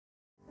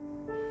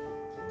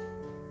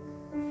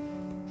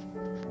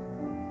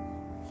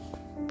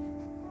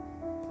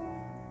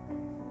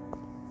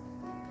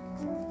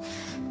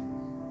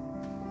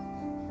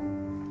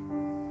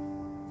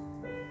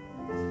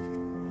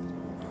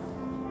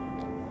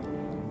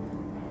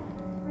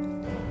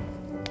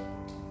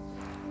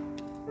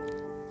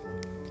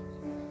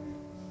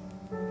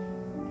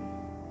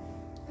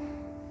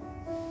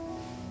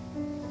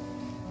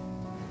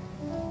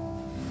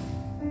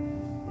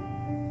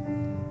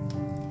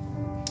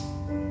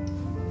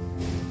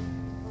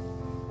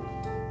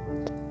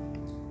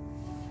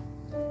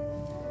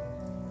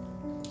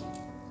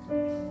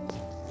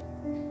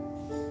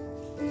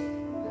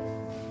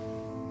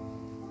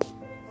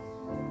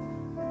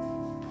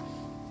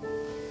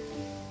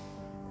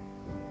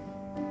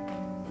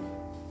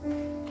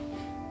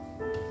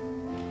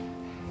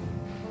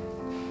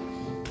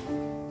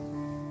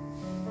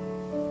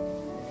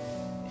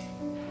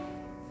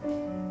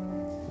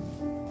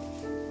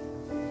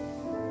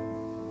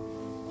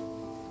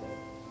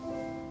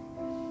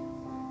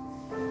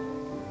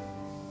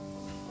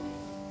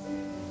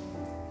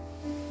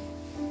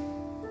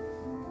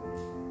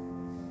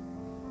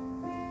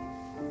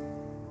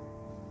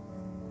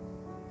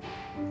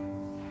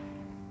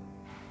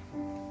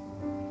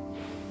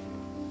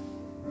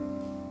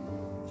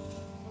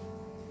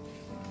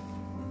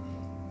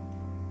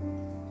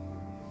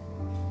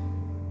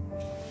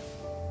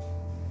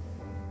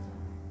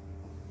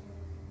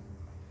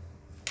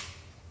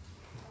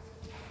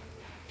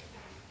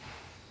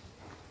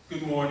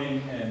Good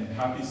morning and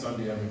happy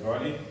Sunday,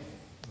 everybody.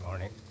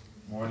 Morning.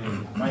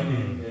 Morning. My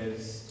name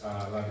is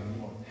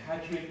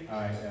Patrick.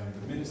 I am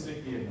the minister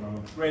here at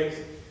Mount Grace,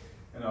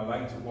 and I'd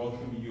like to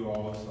welcome you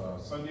all to our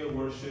Sunday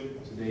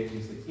worship. Today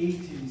is the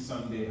 18th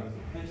Sunday after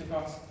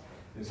Pentecost.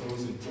 It's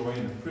always a joy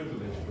and a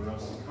privilege for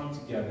us to come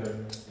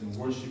together and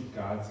worship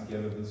God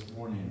together this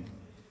morning.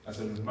 As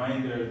a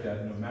reminder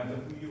that no matter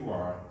who you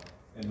are,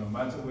 and no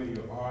matter where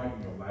you are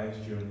in your life's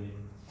journey,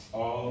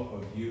 all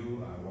of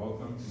you are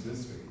welcome to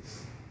this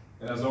space.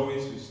 And as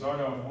always, we start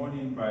our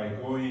morning by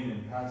going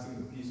and passing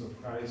the peace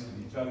of Christ to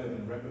each other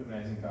and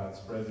recognizing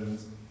God's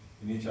presence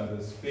in each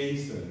other's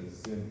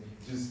faces and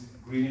just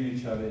greeting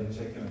each other and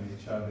checking on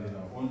each other in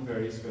our own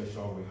very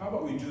special way. How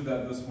about we do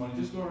that this morning?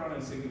 Just go around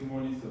and say good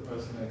morning to the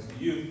person next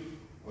to you,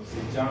 or say,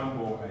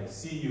 Jambo, I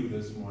see you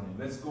this morning.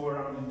 Let's go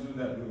around and do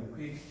that real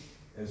quick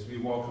as we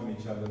welcome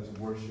each other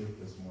to worship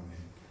this morning.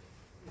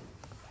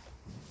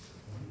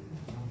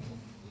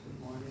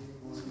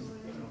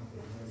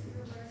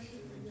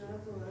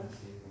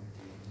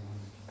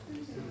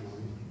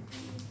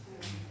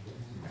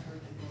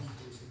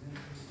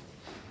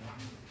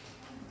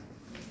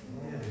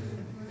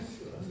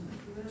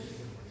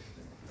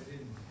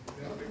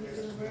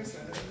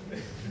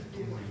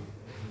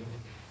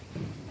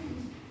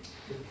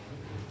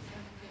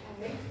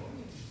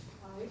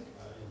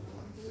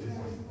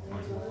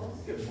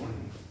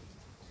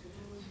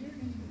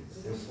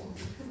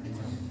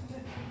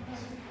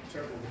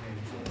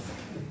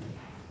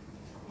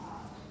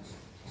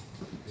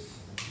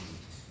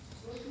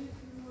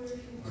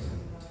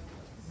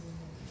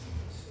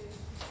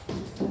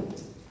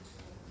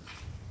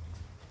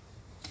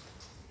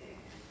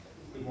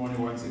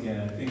 Once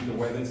again, I think the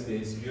weather today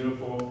is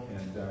beautiful,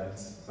 and it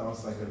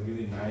sounds like a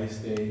really nice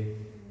day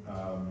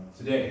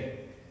today.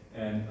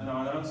 And in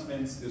our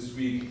announcements this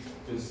week,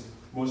 just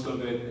most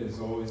of it is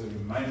always a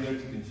reminder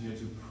to continue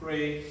to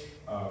pray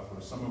for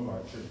some of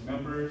our church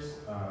members,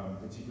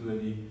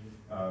 particularly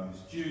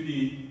Ms.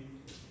 Judy,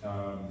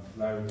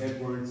 Larry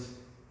Edwards,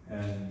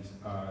 and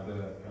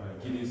the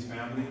Gillies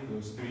family,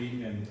 those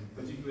three, and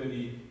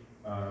particularly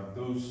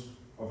those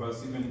of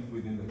us even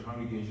within the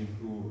congregation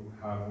who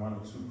have one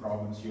or two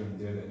problems here and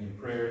there that need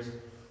prayers.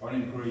 I want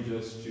to encourage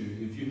us to,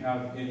 if you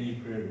have any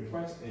prayer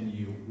request and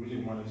you really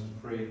want us to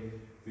pray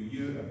for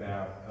you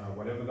about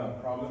whatever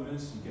that problem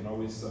is, you can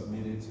always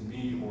submit it to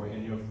me or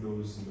any of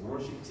those in the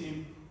worship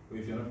team. Or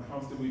if you're not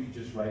comfortable, you can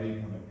just write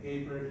it on a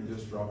paper and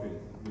just drop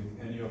it with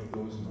any of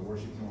those in the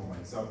worship team or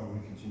myself, and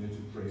we continue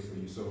to pray for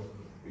you. So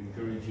we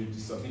encourage you to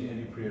submit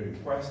any prayer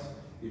request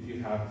if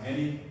you have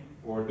any.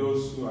 For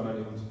those who are not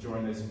able to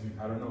join us,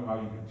 I don't know how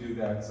you could do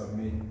that,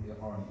 submit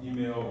on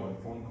email or on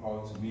phone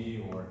call to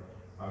me, or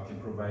I can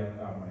provide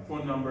my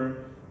phone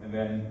number. And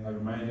then a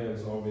reminder,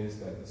 as always,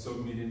 that the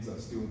SOAP meetings are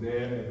still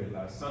there every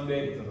last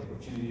Sunday. It's an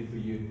opportunity for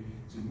you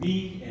to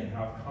meet and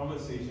have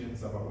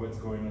conversations about what's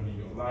going on in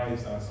your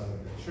lives outside of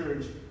the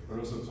church, but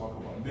also talk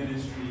about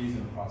ministries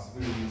and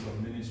possibilities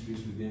of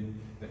ministries within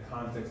the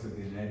context of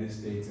the United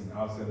States and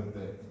outside of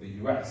the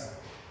U.S.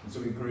 And so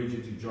we encourage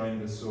you to join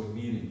the SOAP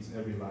meetings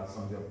every last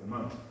Sunday of the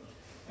month.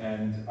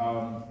 And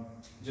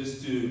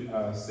just to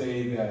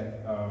say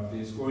that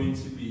there's going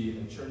to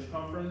be a church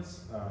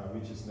conference,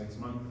 which is next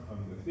month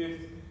on the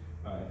 5th.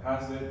 It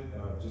has it,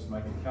 just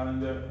mark your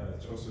calendar.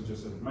 It's also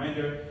just a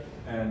reminder.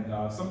 And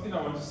something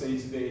I want to say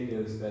today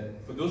is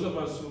that for those of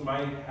us who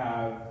might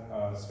have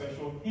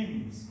special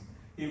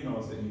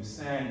hymnals that you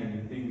sang and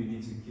you think we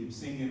need to keep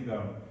singing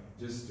them,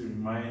 just to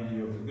remind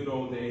you of the good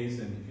old days.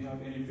 And if you have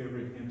any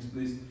favorite hymns,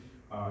 please,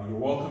 you're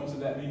welcome to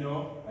let me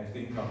know. I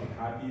think I'll be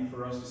happy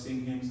for us to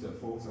sing hymns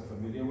that folks are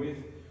familiar with.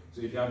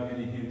 So if you have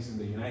any hymns in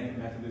the United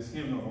Methodist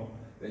hymnal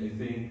that you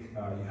think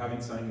you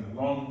haven't sung in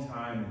a long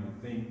time and you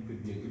think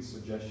could be a good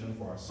suggestion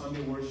for our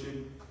Sunday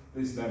worship,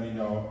 please let me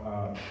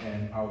know,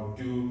 and I'll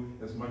do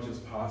as much as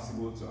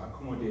possible to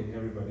accommodate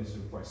everybody's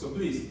request. So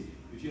please,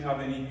 if you have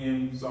any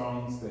hymn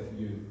songs that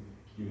you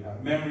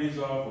have memories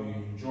of or you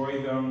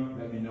enjoy them,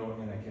 let me know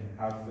and I can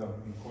have them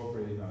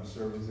incorporated in our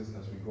services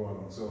as we go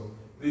along. So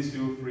please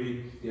feel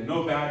free. There are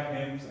no bad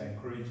hymns. I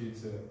encourage you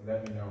to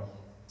let me know.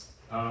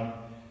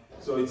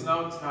 So it's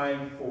now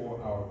time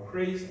for our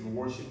praise and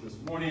worship this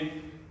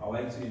morning. I'd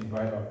like to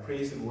invite our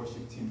praise and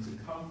worship team to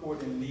come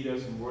forward and lead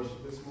us in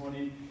worship this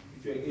morning.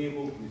 If you're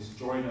able, please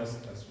join us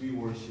as we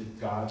worship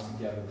God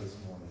together this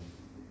morning.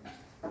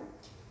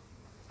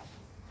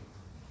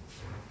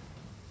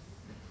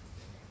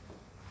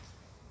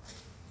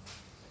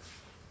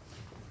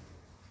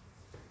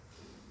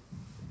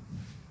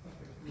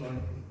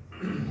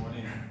 Good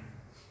morning.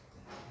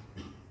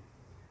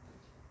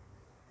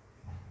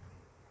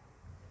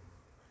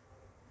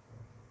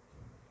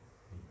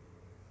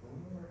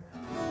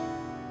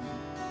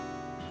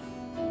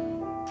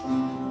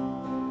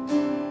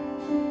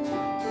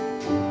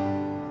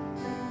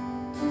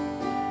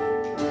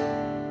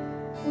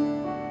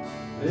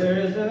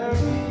 There's a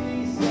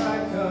peace I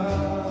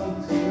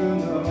come to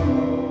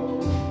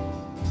know,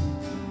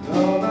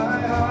 though my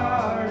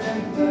heart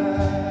and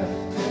flesh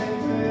may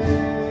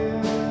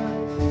fail.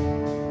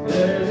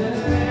 There's an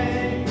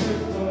anchor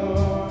for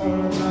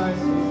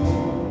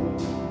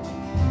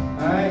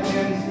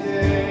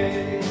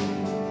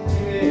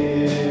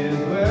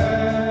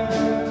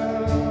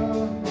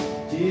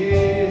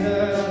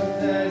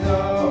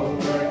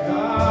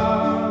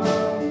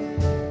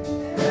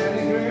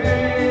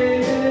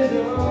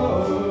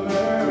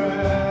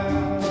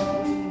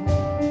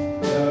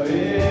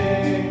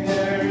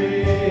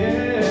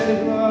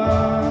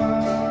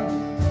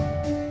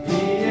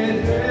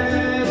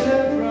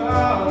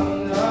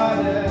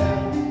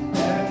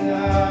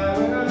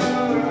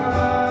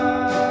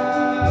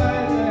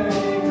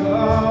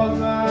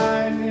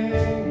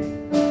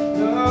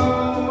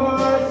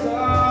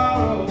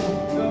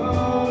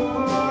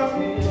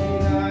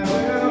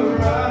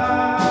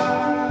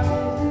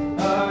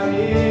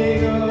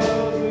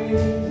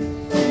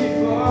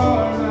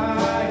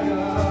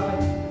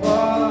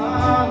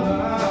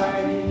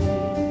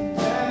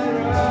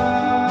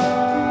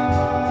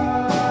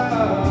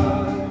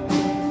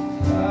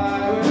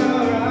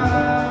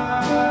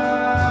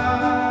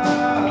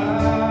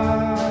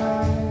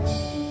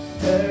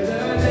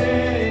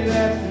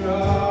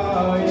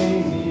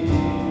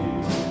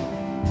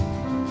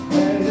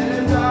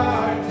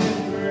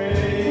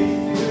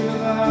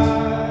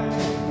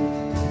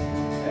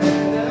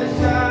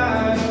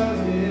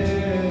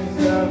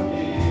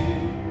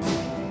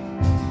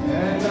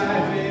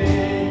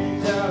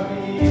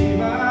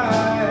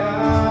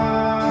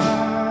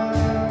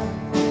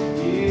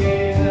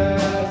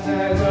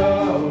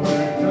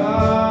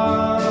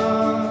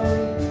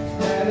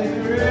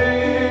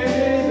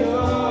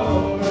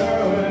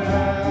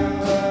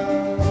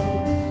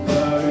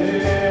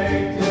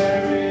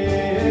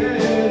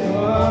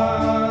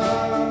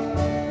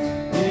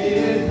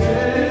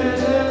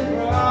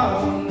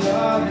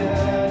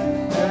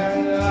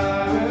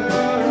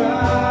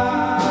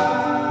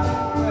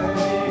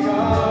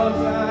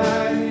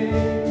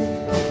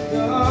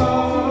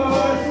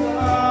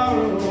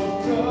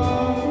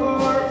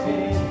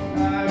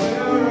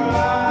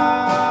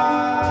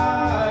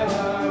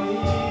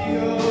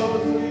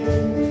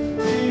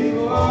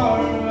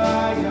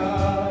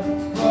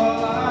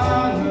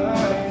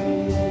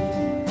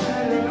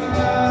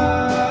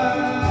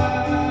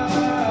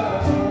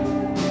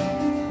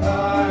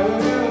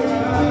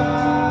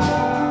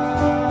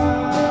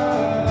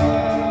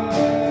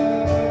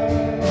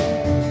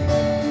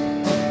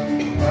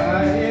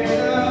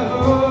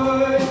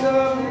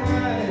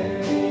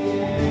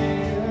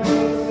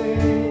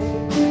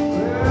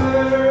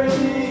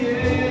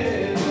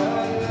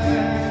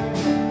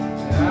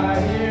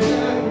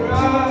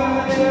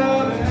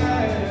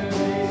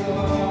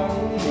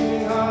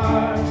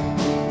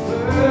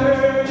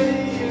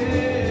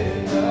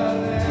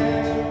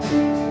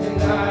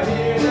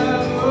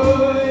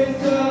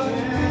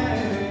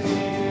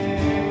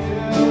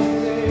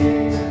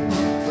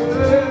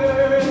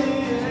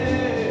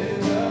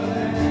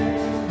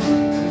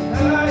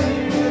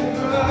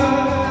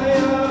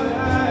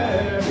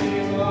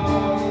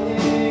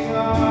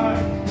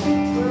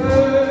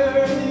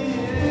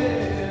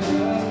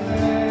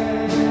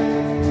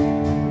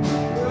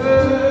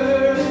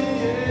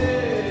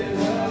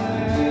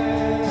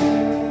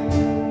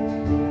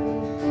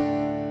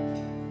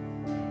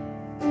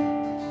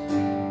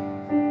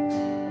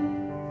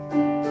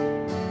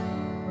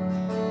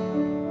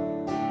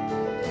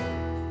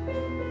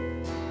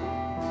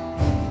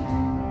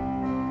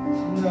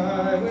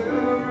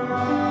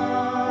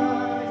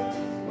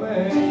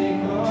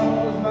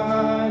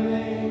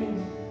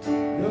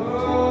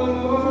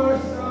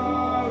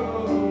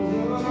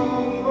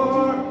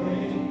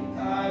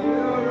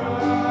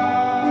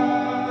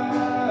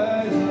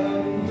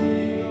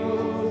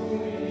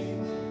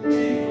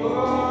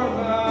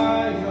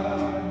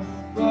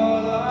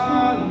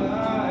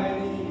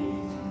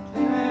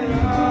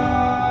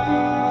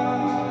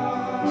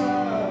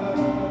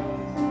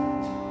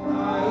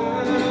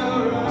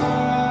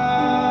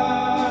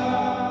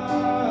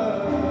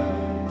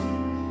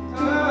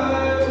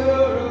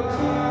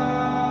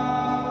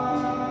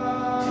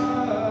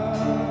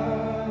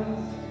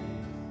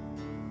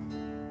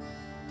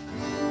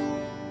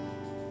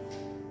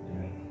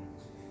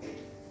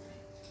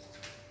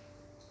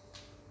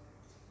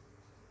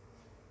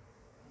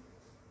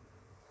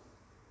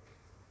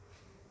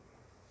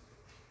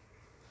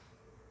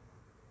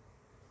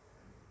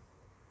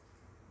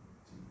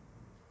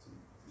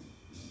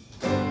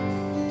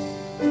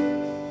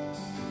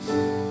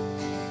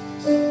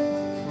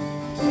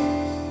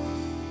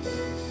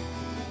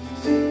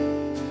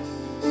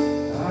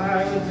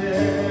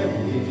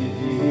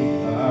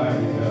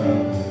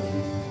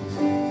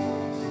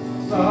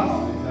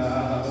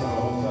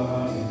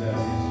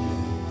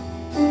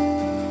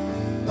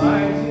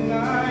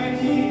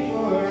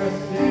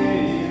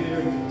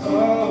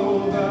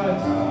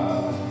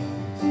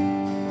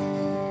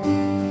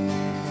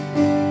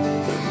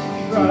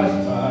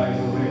crushed by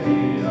the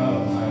weight of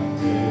my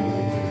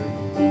failure,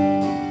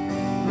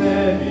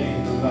 living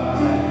the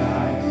lie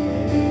I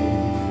made,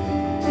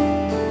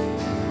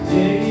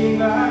 digging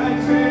my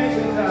grave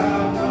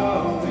without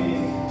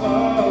knowing.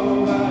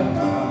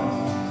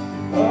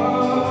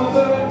 Oh,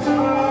 but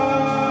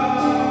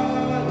God,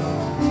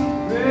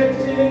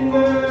 rich in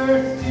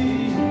mercy,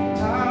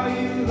 how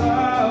you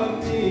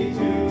love me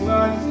too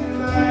much to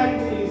let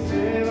me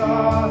stay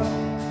lost.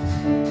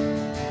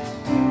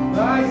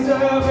 My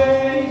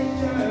salvation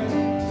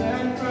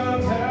sent from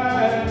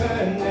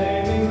heaven,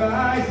 nailing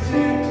my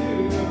sin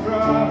to the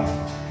cross.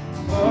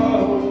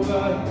 Oh,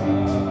 but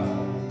God,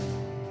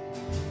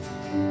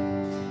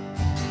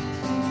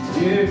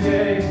 you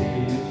gave me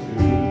the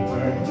truth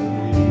worth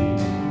believing.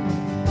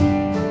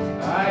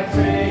 I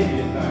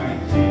traded my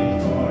king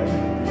for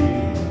your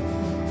freedom.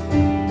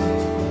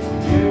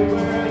 You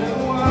were the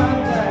one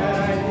that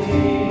I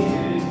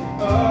needed.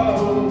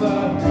 Oh,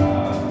 but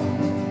God,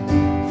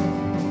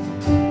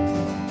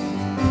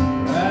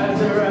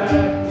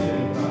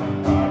 resurrected my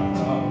heart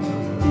from the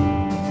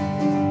root.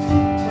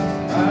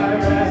 I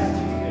rest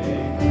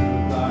in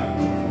truth like a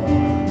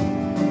morning.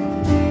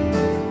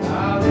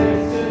 Now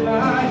this is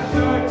my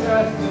short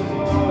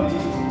testimony.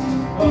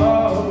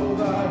 Oh,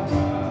 but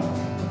God,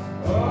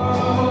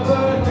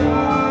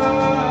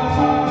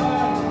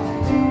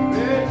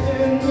 rich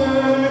in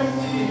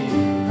mercy,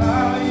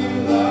 how you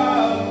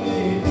love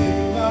me too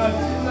much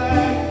to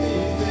let me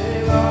stay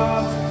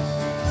lost.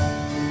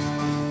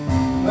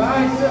 My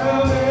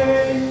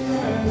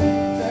salvation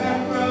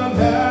sent from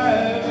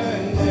heaven,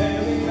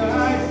 nailing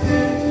my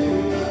sin to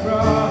the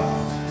cross.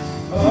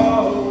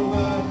 Oh,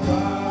 but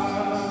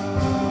God,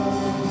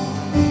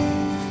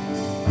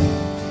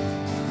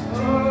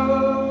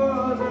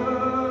 oh, the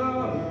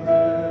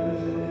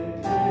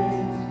wrecking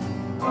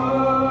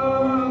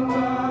of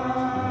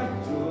my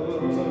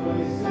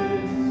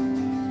choices,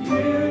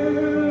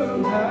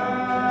 you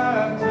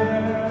have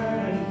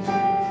turned to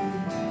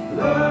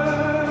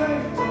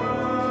life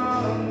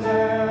from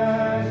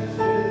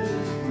ashes,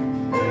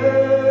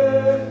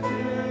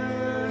 lifted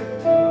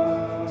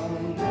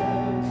from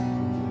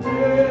death,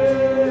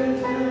 risen,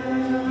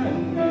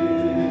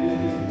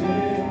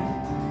 living.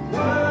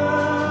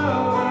 Now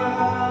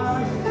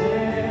I'm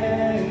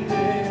standing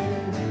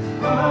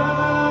confident.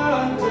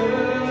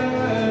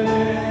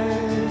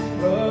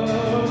 Oh,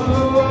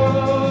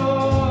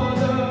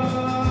 the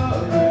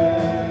wreckage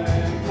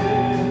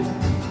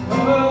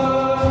of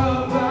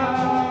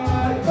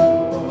my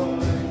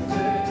choices,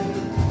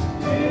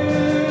 you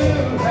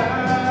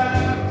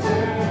have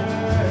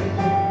turned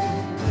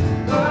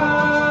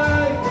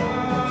life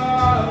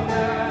from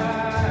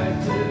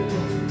ashes,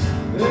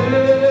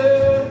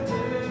 lifted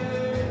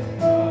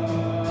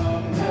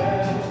from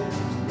death,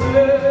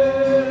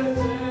 risen,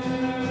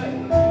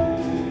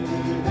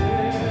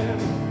 living.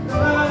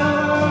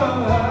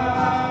 Now I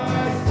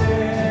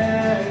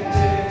stand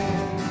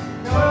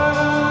confident.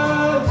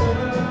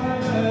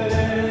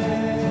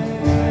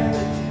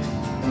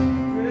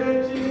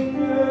 Rich in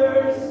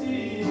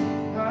mercy,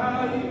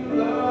 how you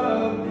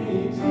love me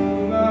too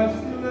much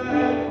to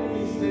let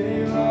me stay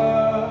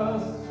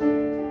lost.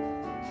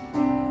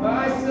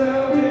 My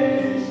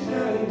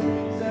salvation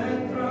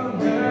sent from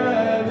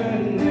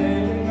heaven,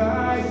 nailing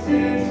my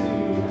sins to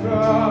the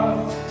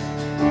cross.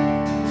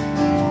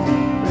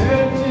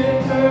 Rich in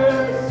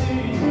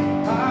mercy,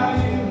 how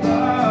you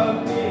love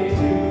me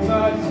too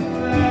much to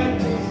let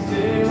me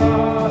stay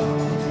lost.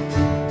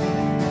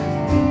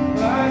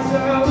 My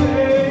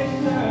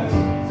salvation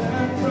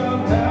sent from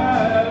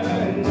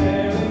heaven,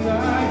 nailing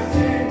my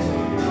sin to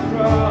the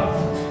cross.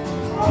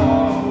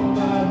 Oh,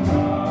 but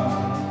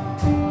God,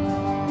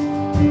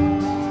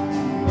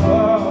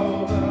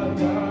 oh, but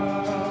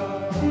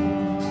God,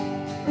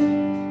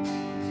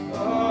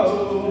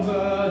 oh,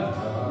 but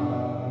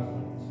God.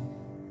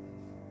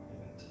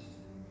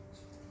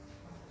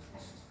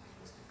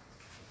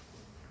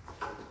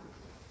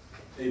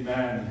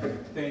 Amen.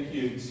 Thank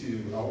you to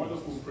our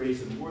wonderful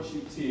praise and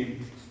worship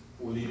team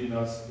for leading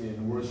us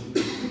in worship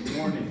this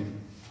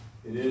morning.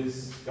 It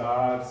is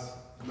God's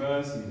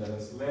mercy that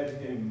has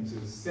led him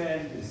to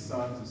send his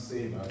son to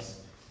save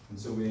us. And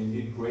so we're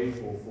indeed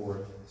grateful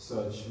for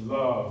such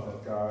love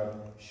that God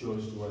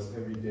shows to us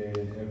every day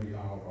and every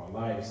hour of our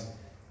lives.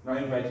 And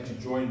I invite you to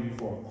join me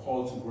for a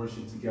call to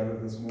worship together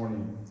this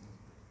morning.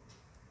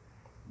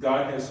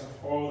 God has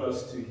called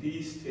us to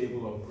his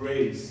table of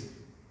grace,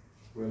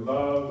 where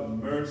love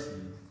and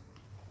mercy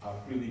are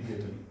freely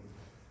given.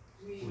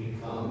 We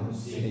come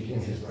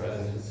seeking his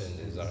presence and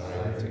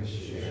desiring to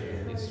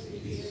share his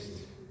feast.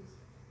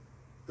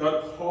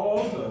 God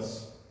calls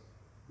us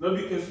not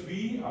because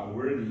we are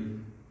worthy,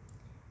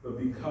 but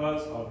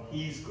because of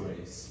his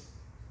grace.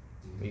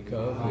 We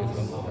come with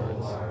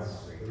humble hearts,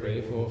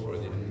 grateful for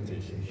the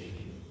invitation.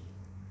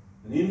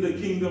 And in the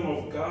kingdom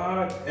of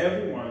God,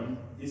 everyone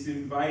is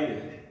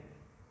invited.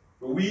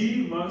 But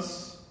we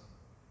must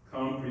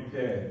come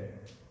prepared,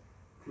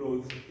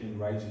 clothed in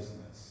righteousness.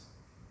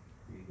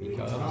 We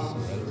come to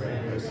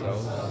surrender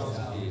ourselves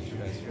to be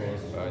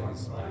transformed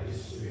by his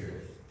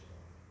Spirit.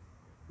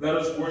 Let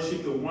us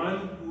worship the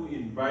one who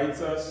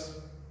invites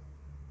us,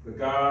 the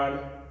God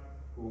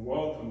who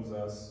welcomes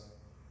us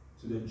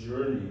to the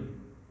journey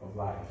of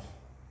life.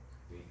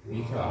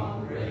 We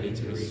come ready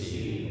to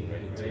receive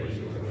and ready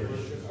to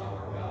worship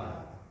our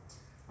God.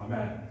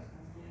 Amen.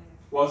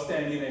 While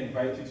standing, I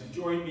invite you to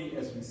join me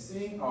as we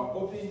sing our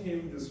opening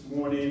hymn this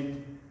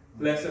morning,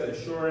 Blessed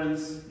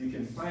Assurance. You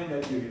can find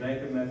that in your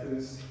United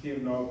Methodist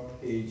Hymn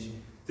Note, page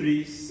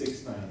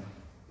 369.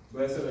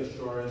 Blessed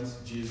Assurance,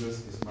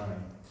 Jesus is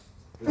mine.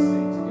 Let's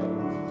sing together.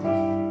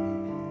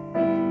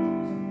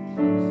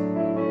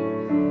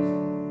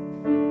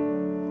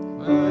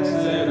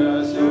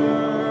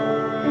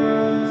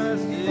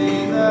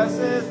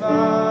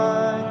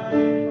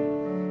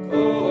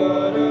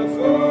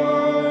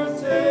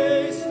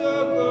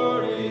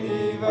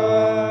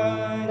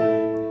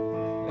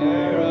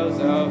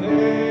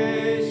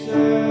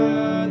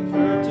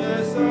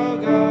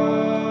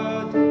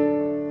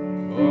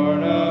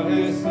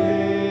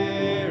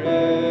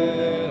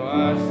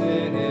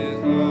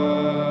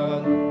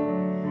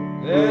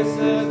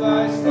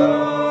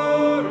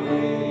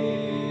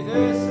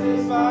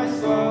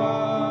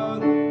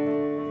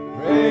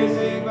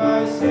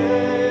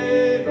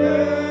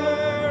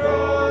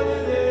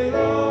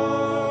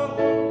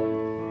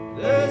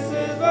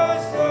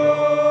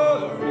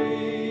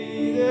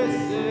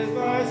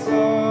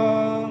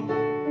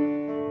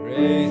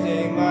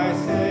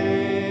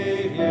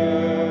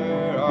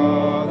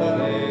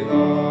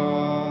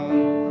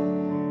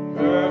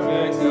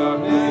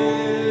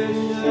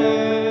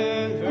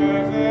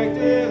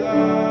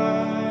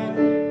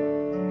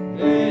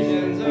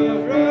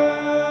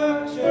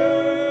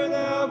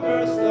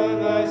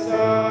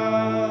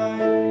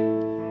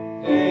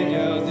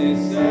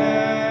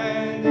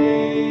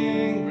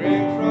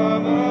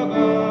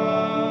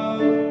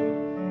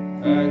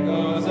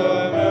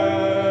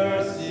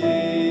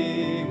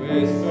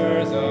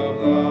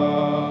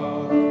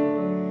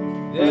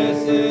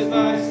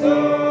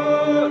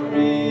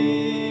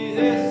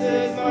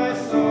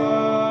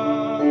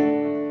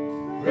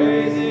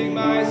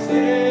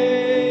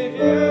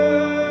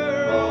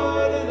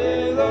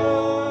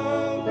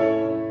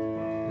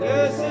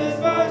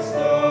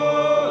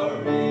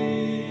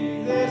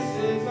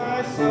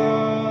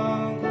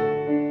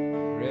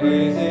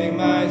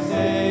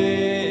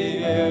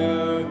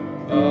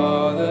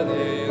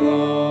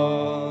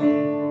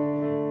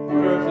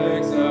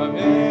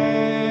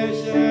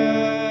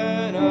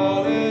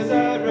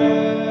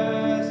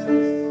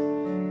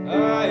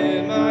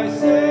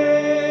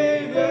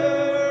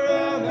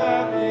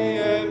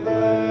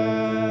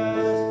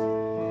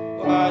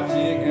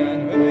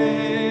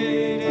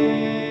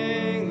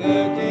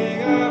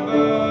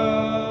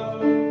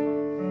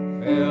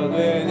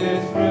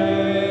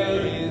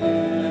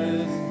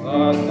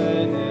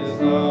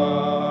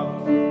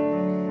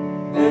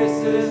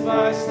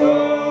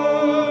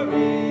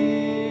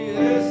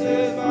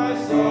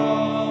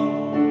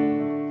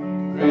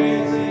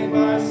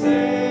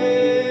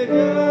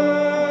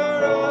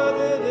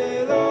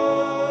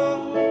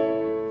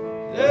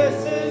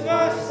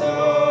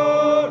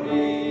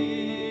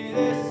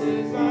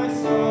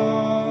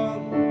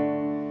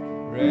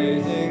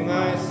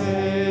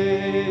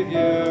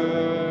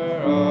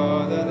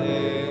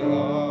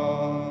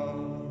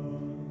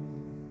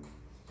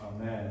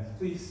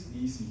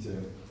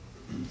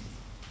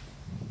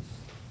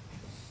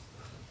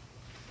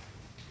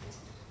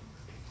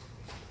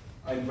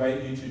 I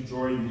invite you to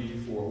join me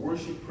for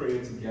worship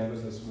prayer together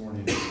this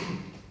morning.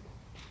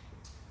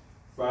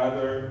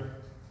 Father,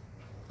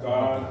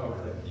 God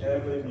of the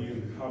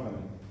ever-new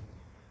covenant,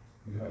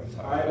 you have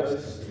tied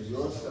us to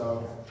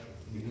yourself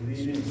with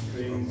leading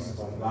strings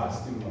of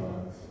lasting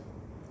love.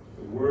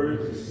 The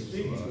word you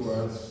speak to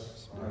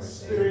us are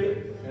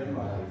spirit and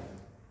life.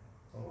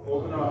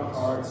 Open our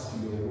hearts to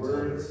your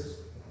words,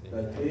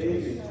 that they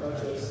may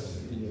touch us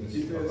in the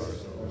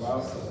deepest of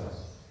our souls.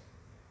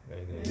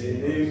 May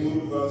they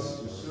move us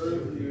to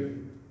serve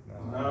you,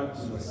 not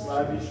in a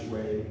slavish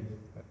way,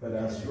 but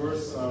as your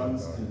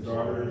sons and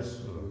daughters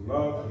who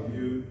love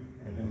you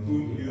and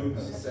whom you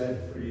have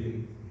set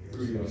free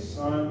through your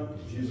Son,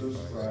 Jesus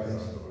Christ,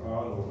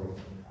 our Lord.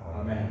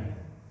 Amen.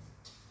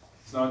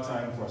 It's now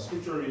time for our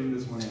scripture reading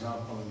this morning, and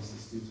I'll call Mr.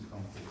 Steve to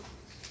come forward.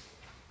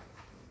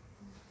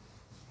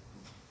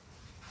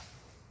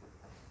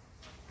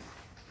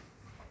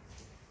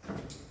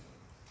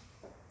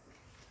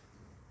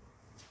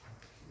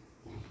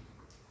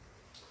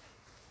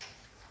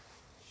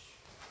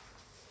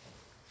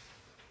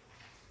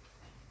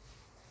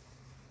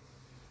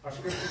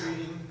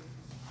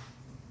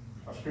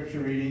 Our scripture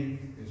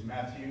reading is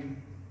Matthew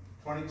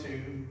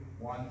 22,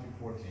 1 through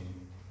 14.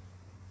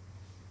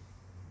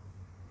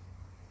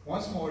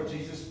 Once more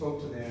Jesus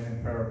spoke to them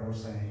in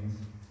parables, saying,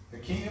 "The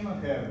kingdom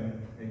of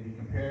heaven may be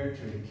compared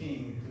to a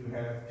king who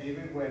gave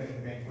a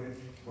wedding banquet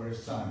for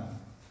his son.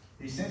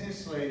 He sent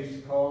his slaves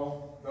to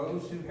call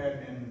those who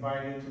had been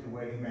invited to the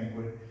wedding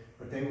banquet,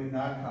 but they would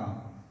not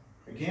come.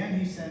 Again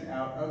he sent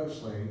out other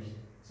slaves,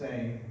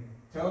 saying,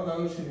 'Tell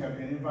those who have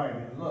been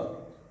invited,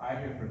 look, I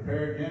have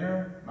prepared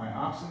dinner, my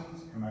oxen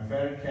and my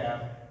fatted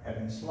calf have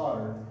been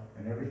slaughtered,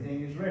 and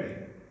everything is ready.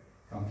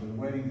 Come to the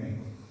wedding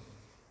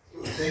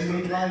banquet. They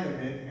made light of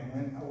it and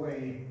went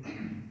away,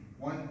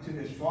 one to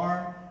his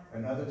farm,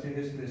 another to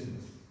his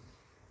business.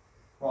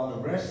 While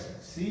the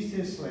rest seized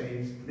his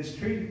slaves,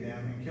 mistreated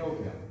them, and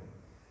killed them.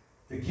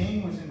 The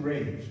king was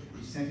enraged.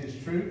 He sent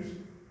his troops,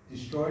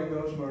 destroyed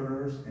those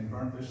murderers, and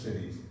burnt their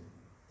cities.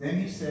 Then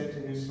he said to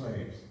his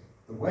slaves,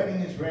 the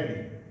wedding is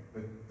ready,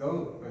 but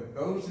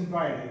those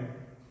invited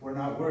were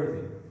not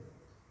worthy.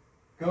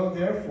 Go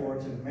therefore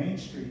to the main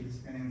streets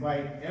and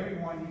invite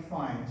everyone you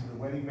find to the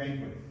wedding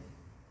banquet.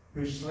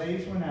 Whose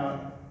slaves went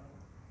out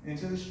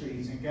into the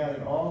streets and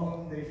gathered all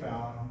whom they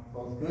found,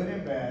 both good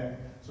and bad,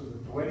 so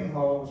that the wedding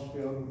hall was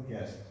filled with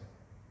guests.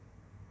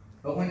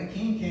 But when the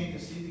king came to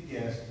see the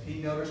guests,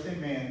 he noticed a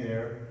man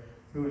there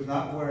who was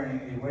not wearing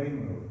a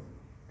wedding robe.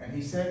 And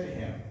he said to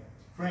him,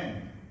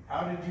 friend,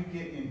 how did you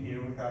get in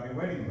here without a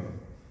wedding robe?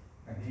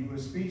 And he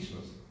was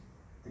speechless.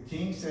 The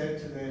king said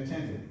to the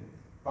attendant,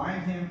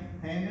 bind him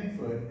hand and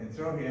foot and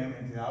throw him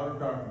into the outer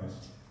darkness,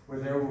 where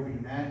there will be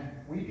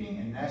weeping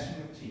and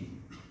gnashing of teeth.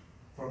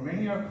 For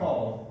many are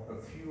called,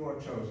 but few are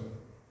chosen.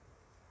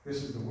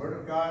 This is the word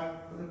of God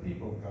for the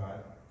people of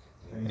God.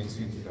 Thanks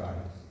be to God.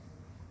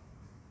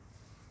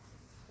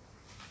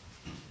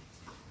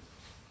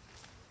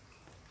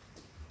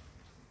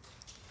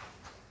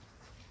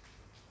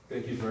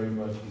 Thank you very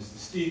much, Mr.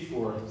 Steve,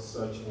 for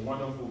such a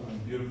wonderful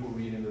and beautiful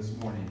reading this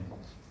morning.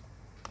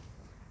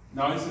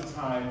 Now is the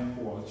time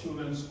for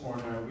Children's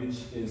Corner,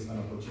 which is an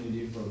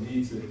opportunity for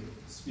me to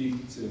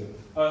speak to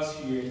us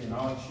here and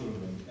our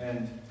children.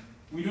 And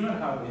we do not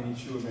have any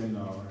children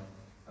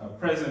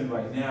present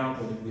right now,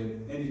 but if we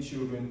have any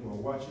children who are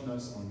watching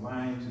us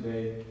online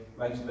today, I'd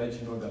like to let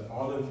you know that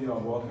all of you are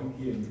welcome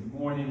here in the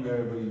morning,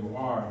 wherever you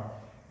are,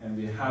 and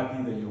we're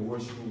happy that you're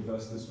worshiping with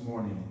us this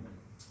morning.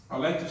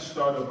 I'd like to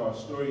start off our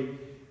story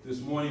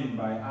this morning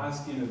by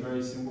asking a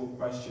very simple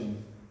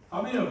question.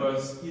 How many of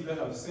us either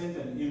have sent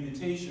an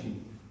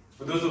invitation,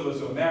 for those of us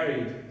who are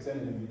married,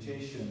 sent an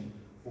invitation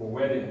for a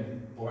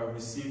wedding, or have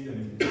received an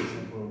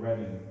invitation for a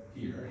wedding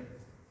here?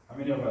 How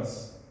many of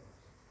us?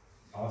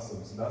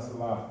 Awesome, so that's a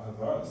lot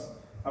of us.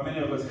 How many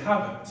of us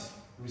haven't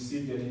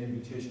received any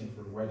invitation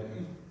for a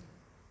wedding?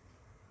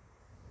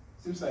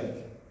 Seems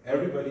like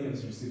everybody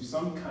has received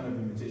some kind of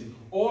invitation,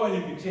 or an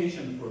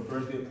invitation for a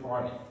birthday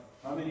party.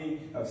 How many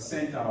have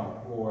sent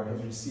out or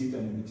have received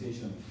an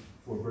invitation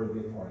for a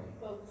birthday party?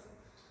 Both.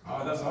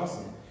 Oh, that's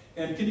awesome.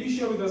 And can you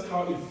share with us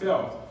how it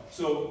felt?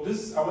 So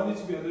I want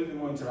it to be a little bit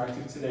more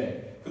interactive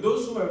today. For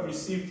those who have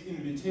received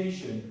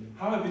invitation,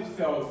 how have it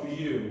felt for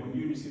you when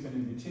you received an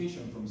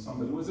invitation from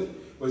somebody? Was it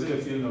a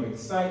feeling of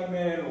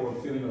excitement or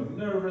a feeling of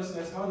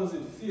nervousness? How does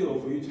it feel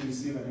for you to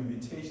receive an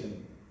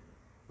invitation?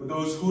 For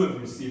those who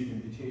have received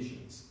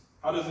invitations,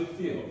 how does it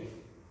feel?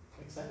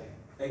 Exciting.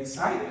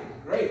 Exciting,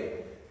 great.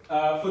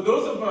 For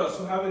those of us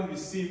who haven't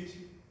received,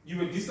 you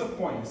were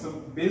disappointed. So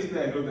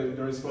basically I know that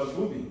the response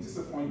will be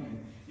disappointment.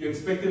 You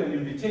expected an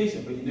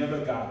invitation, but you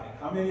never got it.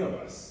 How many of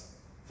us?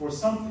 For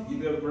something,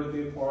 either a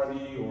birthday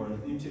party or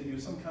an interview,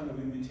 some kind of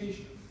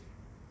invitation.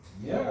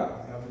 Yeah,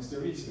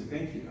 Mr. Richley,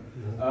 thank you.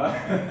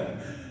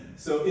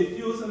 So it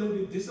feels a little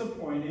bit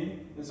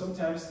disappointing, and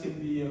sometimes can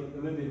be a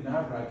little bit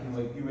nerve-wracking,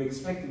 like you were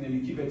expecting and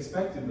you keep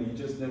expecting, but you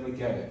just never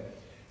get it.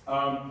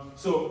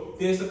 So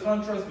there's a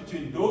contrast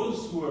between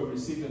those who have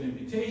received an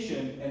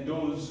invitation and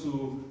those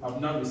who have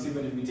not received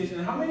an invitation.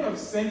 And how many have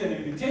sent an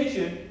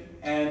invitation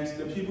and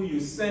the people you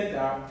sent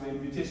out, the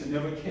invitation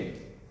never came?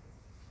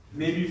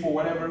 Maybe for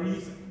whatever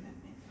reason.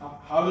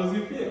 How does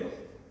it feel?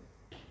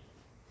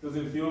 Does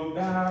it feel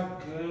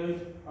bad,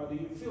 good? How do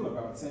you feel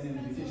about sending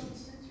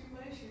invitations?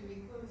 Situation,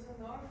 because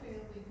in our family,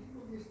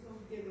 people just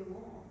don't get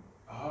along.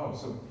 Oh,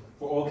 so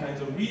for all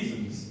kinds of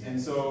reasons. And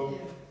so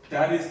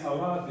that is a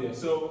lot there.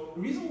 So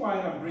the reason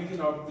why I'm bringing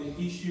up the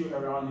issue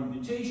around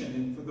invitation,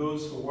 and for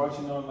those who are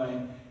watching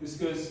online, is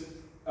because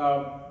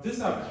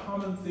these are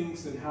common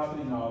things that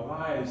happen in our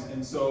lives.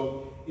 And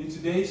so in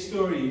today's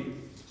story,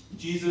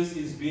 Jesus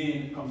is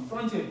being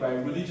confronted by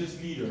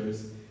religious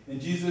leaders. And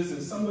Jesus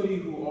is somebody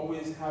who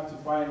always have to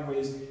find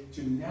ways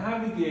to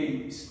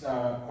navigate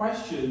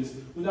questions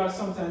without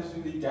sometimes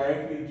really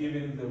directly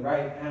giving the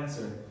right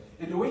answer.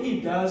 And the way he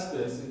does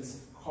this,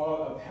 it's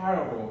called a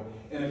parable.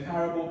 And a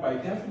parable, by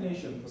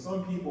definition, for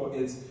some people,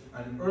 it's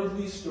an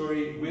earthly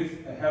story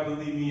with a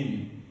heavenly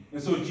meaning.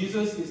 And so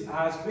Jesus is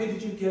asked, where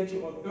did you get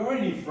your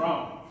authority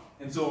from?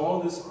 And so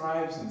all the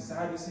scribes and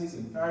Sadducees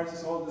and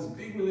Pharisees, all these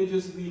big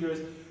religious leaders,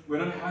 were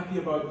not happy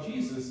about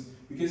Jesus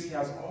because he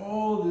has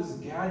all these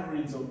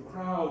gatherings of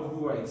crowd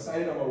who are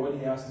excited about what he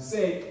has to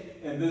say.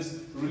 And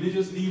these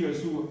religious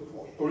leaders who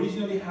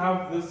originally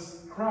have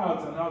this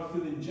crowds are now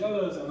feeling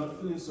jealous and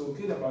not feeling so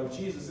good about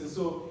Jesus. And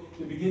so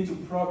they begin to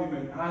probe him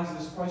and ask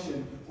this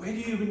question, where do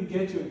you even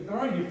get your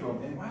authority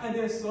from? And why are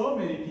there so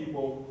many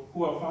people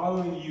who are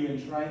following you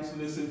and trying to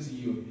listen to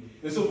you?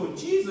 And so for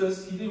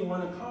Jesus, he didn't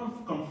want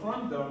to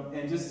confront them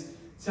and just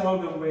tell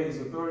them where his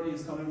authority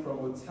is coming from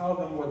or tell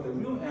them what the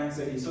real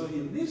answer is. So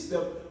he leaves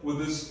them with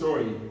this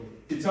story.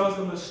 he tells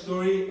them a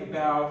story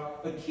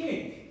about a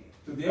king.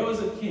 So there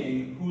was a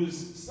king whose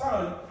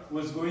son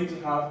was going to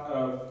have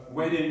a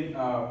wedding,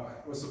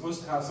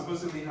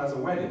 supposedly has a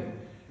wedding.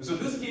 And so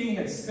this king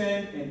had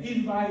sent an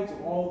invite to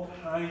all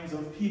kinds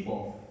of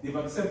people. They've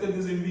accepted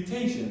this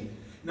invitation.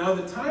 Now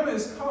the time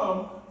has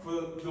come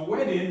for the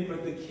wedding,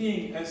 but the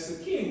king, as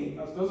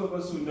those of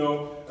us who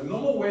know, a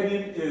normal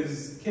wedding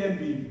can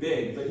be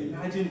big, but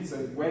imagine it's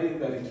a wedding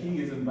that a king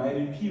is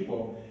inviting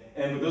people.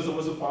 And for those of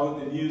us who follow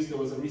the news, there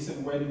was a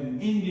recent wedding in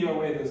India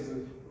where there's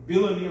the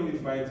billionaire who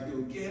invites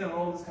Bill Gates and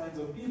all these kinds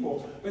of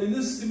people. But in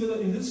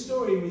this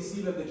story, we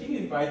see that the king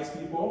invites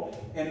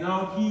people, and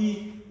now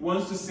he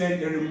wants to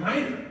send a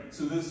reminder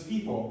to these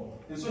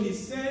people. And so he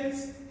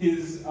sends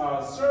his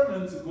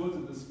servant to go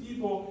to these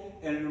people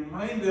and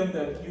remind them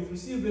that you've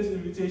received this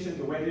invitation,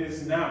 the wedding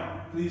is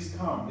now. Please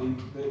come.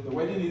 The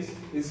wedding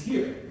is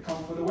here.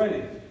 Come for the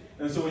wedding.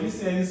 And so when he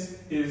sends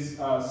his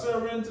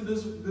servant to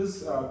this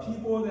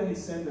people that he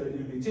sent the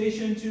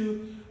invitation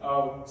to,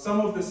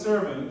 some of the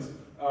servants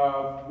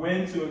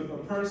went to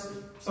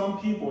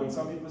some people, and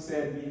some people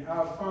said, we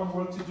have farm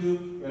work to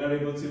do, we're not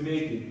able to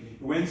make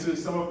it.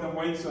 Some of them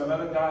went to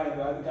another guy, and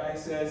the other guy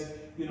says,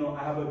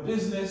 I have a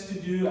business to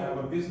do, I have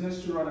a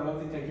business to run, I don't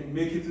think I can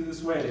make it to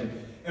this wedding.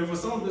 And for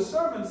some of the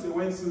servants, they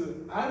went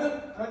to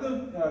other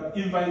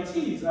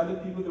invitees, other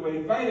people that were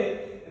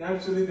invited, and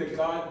actually they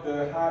got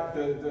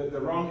the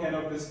wrong end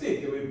of the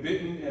stick. They were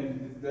bitten,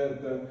 and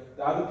the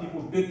other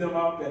people bit them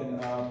up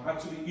and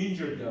actually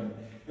injured them.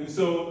 And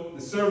so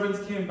the servants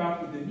came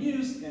back with the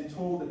news and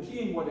told the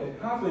king what had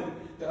happened,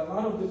 that a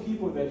lot of the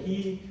people that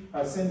he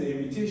sent the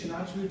invitation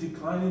actually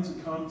declining to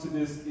come to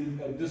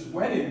this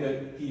wedding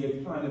that he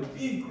had planned, a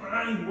big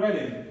grand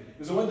wedding.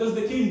 And so what does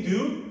the king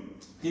do?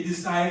 He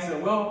decides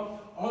that, well,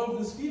 all of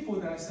these people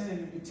that I sent an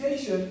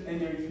invitation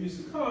and they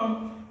refuse to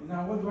come,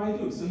 now what do I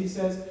do? So he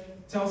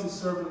tells his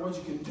servant what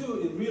you can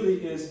do. It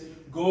really is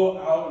go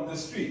out on the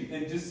street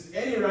and just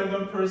any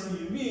random person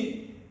you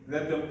meet,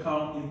 let them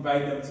come,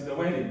 invite them to the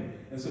wedding.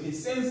 And so he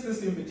sends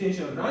this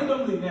invitation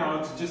randomly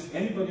now to just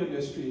anybody on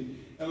the street.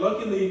 And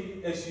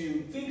luckily, as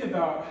you think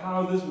about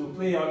how this will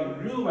play out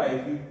in real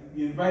life,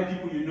 you invite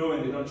people you know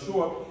and they don't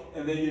show up,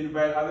 and then you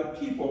invite other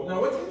people.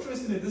 Now what's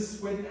interesting is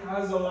this wedding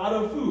has a lot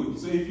of food.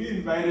 So if you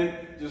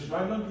invited just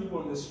random people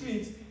on the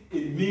streets,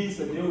 it means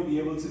that they will be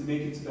able to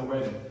make it to the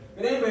wedding.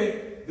 But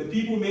anyway, the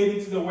people made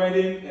it to the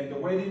wedding, and the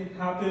wedding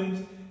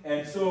happened.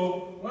 And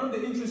so one of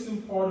the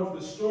interesting part of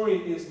the story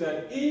is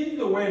that in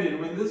the wedding,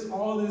 when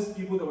all these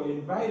people that were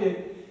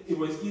invited, it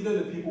was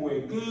either the people were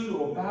good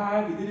or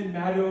bad. It didn't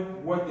matter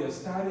what their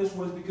status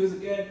was, because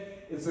again,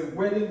 it's a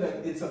wedding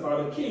that it's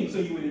about a king. So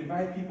you would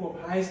invite people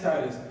of high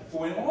status.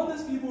 But when all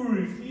these people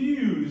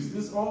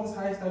refused, all these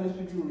high status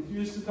people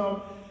refused to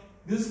come,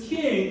 this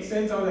king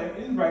sends out an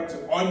invite to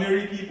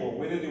ordinary people,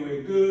 whether they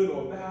were good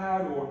or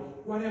bad or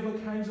whatever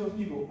kinds of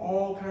people,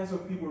 all kinds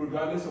of people,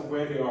 regardless of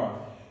where they are.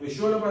 They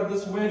showed up at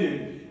this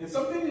wedding, and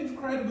something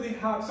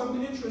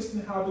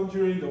interesting happened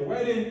during the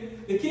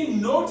wedding. The king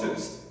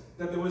noticed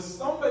that there was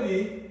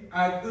somebody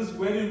at this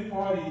wedding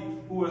party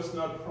who was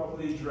not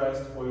properly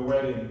dressed for a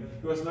wedding.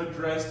 He was not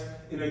dressed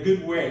in a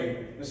good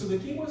way. And so the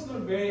king was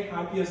not very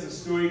happy, as the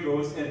story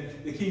goes,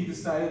 and the king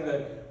decided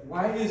that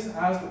why is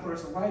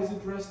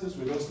it dressed this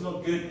way? There's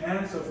no good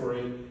answer for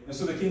it. And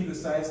so the king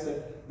decides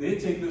that they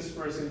take this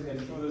person and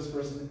throw this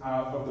person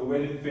out of the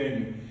wedding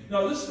venue.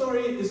 Now this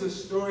story is a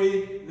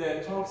story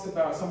that talks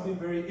about something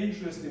very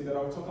interesting that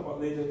I'll talk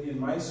about later in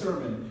my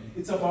sermon.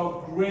 It's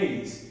about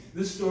grace.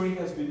 This story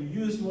has been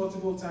used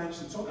multiple times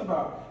to talk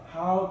about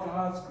how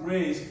God's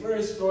grace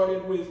first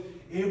started with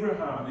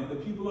Abraham and the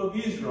people of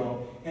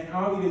Israel, and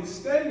how it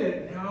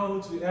extended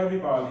now to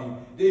everybody.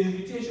 The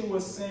invitation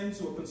was sent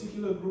to a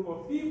particular group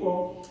of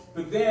people,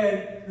 but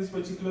then this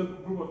particular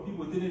group of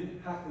people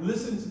didn't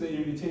listen to the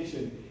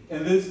invitation.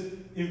 And this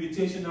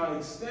invitation now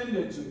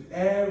extended to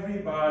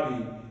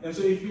everybody. And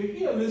so if you're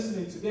here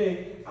listening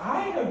today,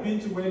 I have been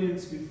to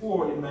weddings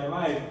before in my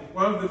life.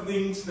 One of the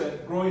things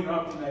that growing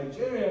up in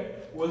Nigeria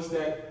was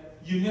that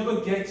you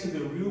never get to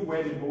the real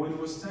wedding, but when it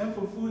was time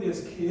for food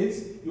as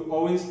kids, you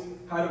always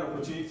had an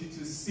opportunity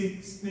to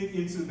sneak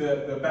into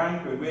the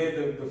banquet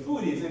where the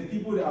food is, and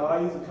people that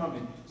allow you to come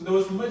in. So there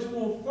was much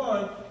more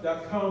fun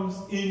that comes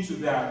into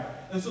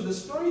that. And so the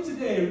story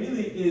today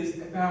really is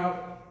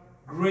about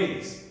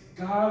grace.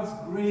 God's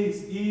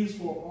grace is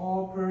for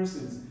all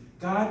persons.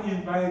 God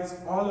invites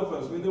all of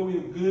us, whether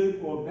we're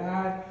good or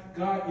bad.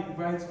 God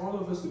invites all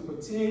of us to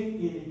partake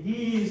in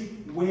His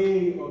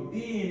way of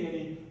being,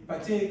 and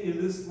partake in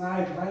this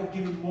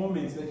life-giving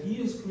moments that He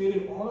has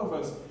created all of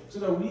us, so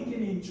that we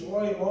can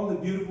enjoy all the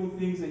beautiful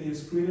things that He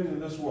has created in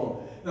this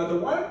world. Now, the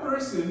one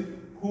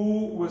person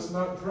who was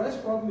not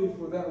dressed properly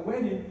for that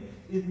wedding,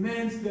 it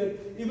meant that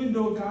even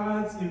though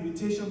God's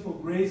invitation for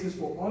grace is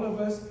for all of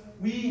us,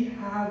 we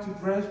have to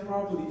dress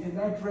properly, and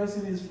that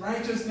dressing is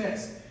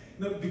righteousness.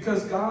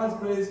 Because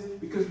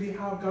we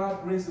have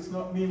God's grace does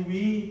not mean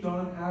we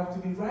don't have to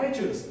be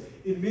righteous.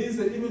 It means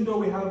that even though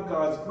we have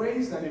God's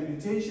grace, that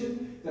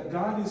invitation, that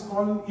God is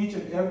calling each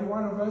and every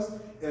one of us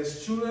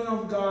as children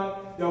of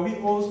God, that we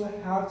also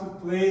have to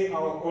play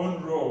our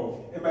own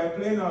role. And by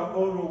playing our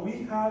own role,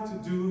 we have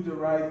to do the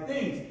right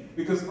things.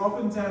 Because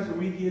oftentimes when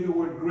we hear the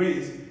word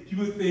grace,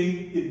 people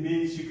think it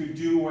means you could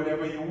do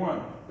whatever you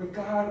want. But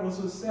God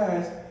also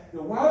says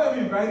that while I'm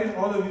inviting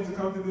all of you to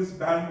come to this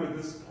banquet,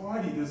 this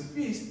party, this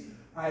feast,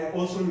 I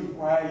also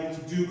require you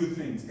to do good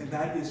things, and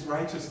that is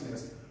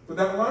righteousness. But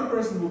that one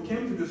person who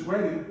came to this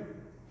wedding,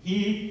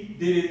 he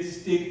didn't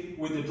stick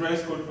with the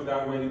dress code for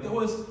that wedding. There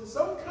was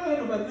some kind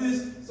of, at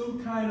least,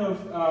 some kind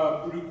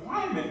of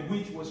requirement,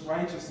 which was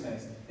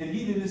righteousness. And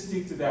he didn't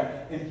stick to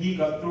that, and he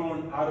got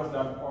thrown out of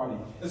that party.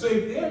 And so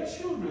if there are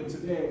children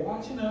today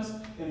watching us,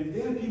 and if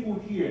there are people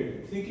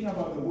here thinking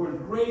about the word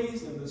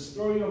grace and the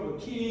story of a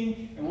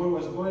king and what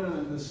was going on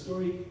in the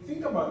story,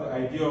 think about the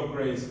idea of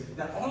grace,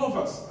 that all of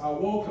us are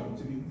welcome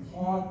to be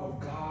part of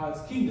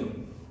God's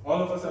kingdom. All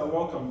of us are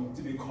welcome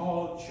to be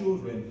called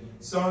children,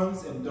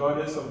 sons and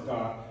daughters of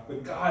God.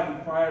 But God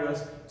requires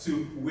us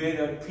to wear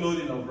that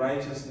clothing of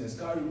righteousness.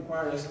 God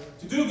requires us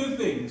to do good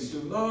things, to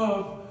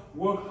love,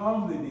 work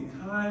humbly, be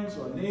kind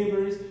to our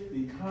neighbors,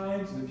 be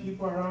kind to the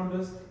people around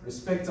us,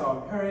 respect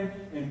our parents,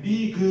 and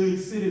be good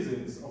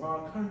citizens of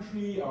our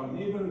country, our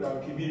neighborhood, our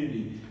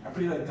community. I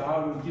pray that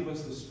God will give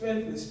us the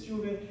strength as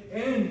children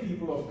and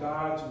people of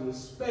God to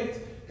respect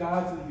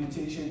God's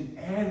invitation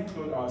and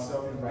clothe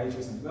ourselves in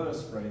righteousness. Let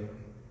us pray.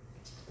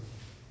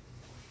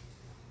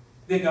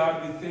 Dear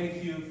God, we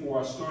thank you for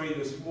our story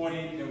this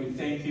morning, and we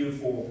thank you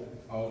for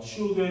our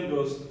children,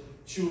 those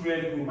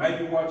children who might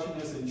be watching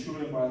us and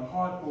children by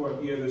heart who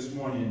are here this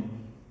morning.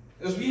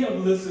 As we have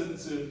listened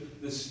to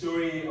the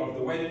story of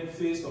the wedding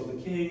feast of the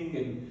king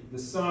and the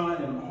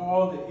son and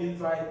all the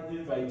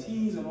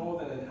invitees and all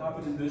that had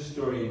happened in this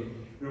story,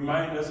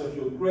 remind us of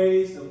your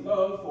grace and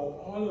love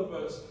for all of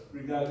us,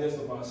 regardless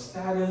of our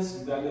status,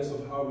 regardless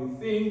of how we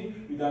think,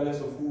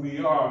 regardless of who we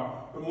are.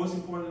 But most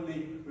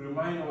importantly,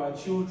 remind our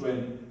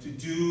children to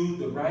do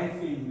the right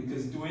thing,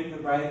 because doing the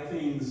right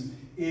things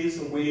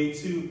is a way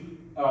to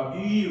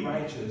be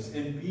righteous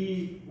and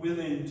be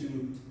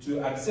willing to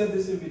accept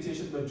this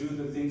invitation, but do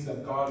the things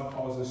that God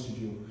calls us to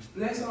do.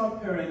 Bless our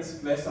parents,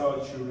 bless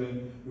our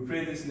children. We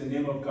pray this in the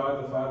name of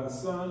God, the Father, the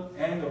Son,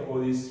 and the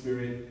Holy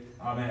Spirit.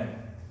 Amen.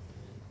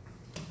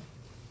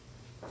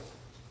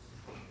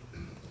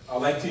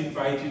 I'd like to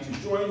invite you to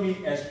join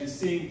me as we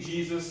sing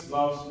Jesus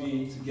Loves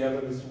Me together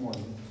this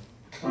morning.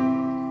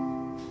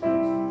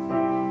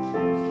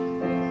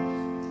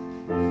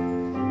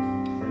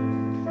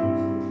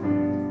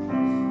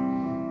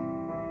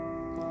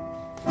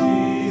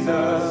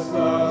 Jesus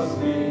loves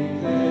me,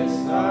 this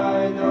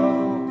I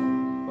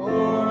know,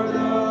 for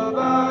the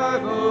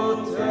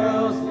Bible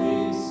tells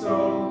me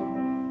so.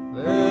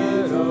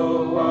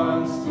 Little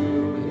ones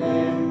to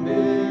him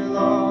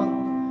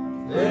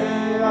belong,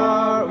 they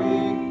are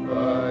weak,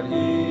 but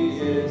he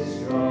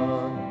is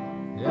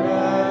strong.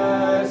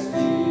 Yes,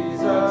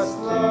 Jesus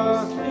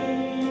loves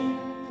me.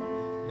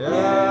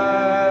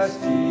 Yes,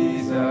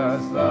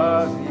 Jesus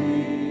loves me.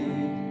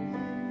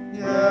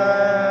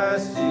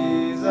 Yes,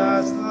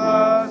 Jesus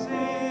loves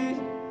me.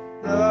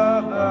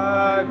 The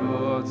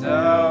Bible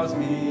tells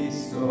me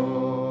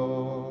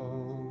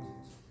so.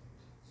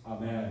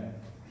 Amen.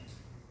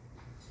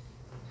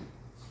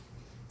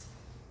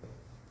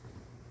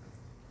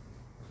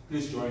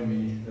 Please join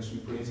me as we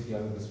pray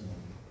together this morning.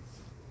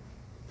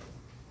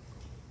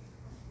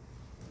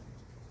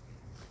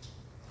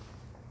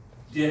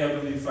 Dear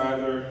Heavenly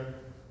Father,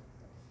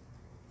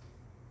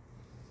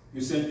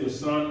 you sent your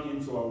Son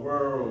into our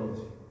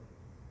world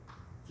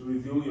to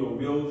reveal your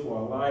will for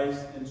our lives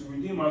and to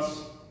redeem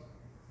us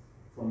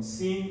from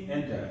sin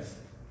and death.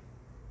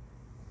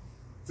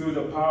 Through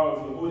the power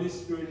of the Holy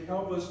Spirit,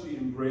 help us to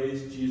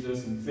embrace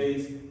Jesus in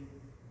faith,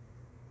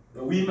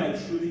 that we might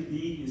truly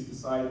be his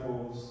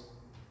disciples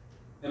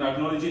and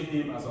acknowledging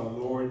him as our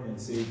Lord and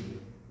Savior.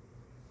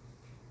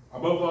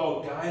 Above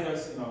all, guide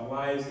us in our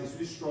lives as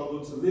we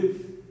struggle to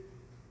live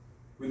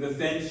with the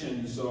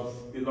tensions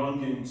of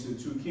belonging to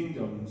two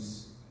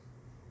kingdoms.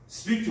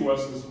 Speak to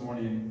us this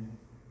morning.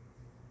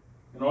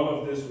 And all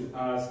of this we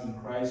ask in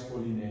Christ's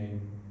holy name.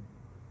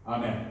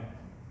 Amen.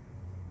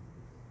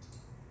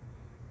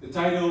 The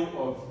title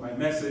of my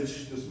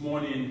message this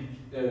morning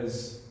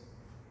is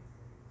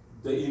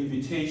The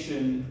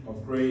Invitation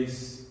of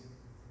Grace.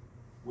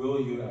 Will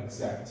you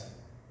accept?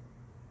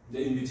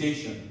 The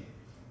invitation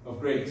of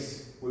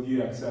grace. Will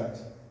you accept?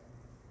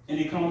 And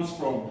it comes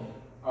from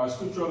our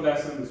scriptural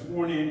lesson this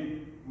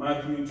morning,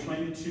 Matthew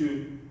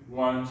 22,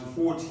 1 to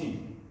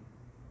 14.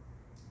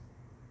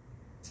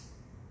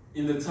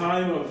 In the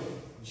time of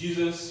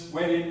Jesus'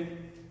 wedding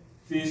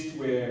feast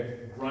were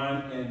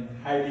grand and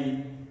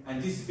highly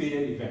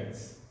anticipated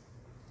events.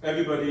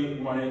 Everybody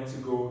wanted to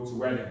go to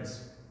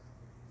weddings.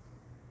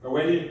 A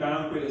wedding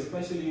banquet,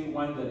 especially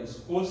one that is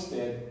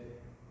hosted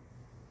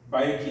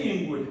by a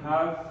king, would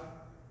have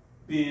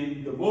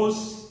been the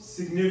most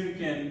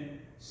significant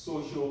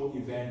social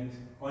event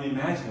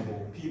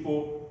unimaginable.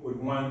 People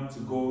would want to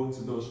go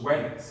to those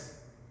weddings.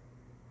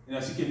 And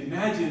as you can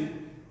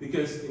imagine,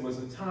 because it was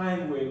a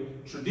time where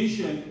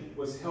tradition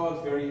was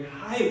held very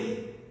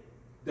highly.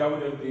 That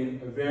would have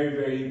been a very,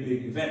 very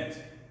big event.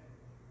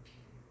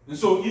 And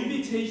so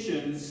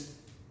invitations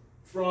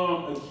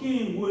from a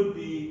king would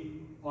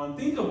be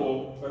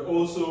unthinkable, but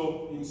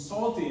also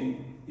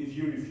insulting if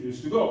you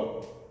refuse to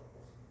go.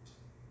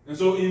 And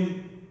so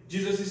in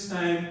Jesus'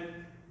 time,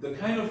 the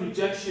kind of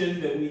rejection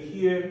that we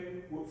hear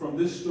from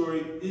this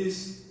story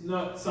is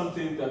not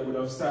something that would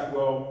have sat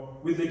well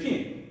with the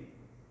king.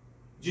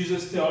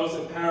 Jesus tells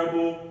a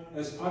parable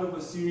as part of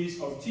a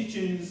series of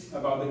teachings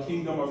about the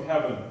kingdom of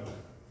heaven.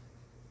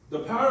 The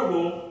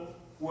parable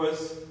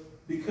was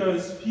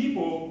because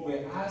people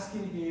were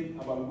asking him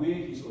about where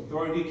his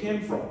authority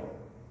came from.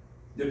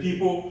 The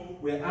people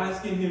were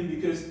asking him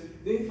because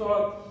they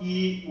thought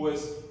he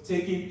was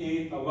taking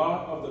in a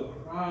lot of the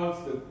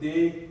crowds that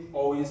they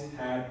always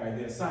had by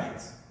their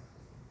sides.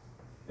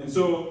 And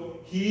so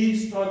he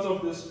starts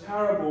off this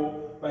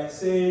parable by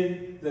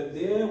saying that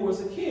there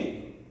was a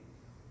king.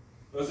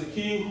 There was a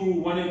king who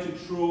wanted to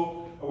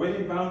throw a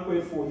wedding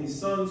banquet for his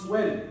son's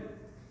wedding.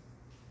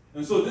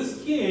 And so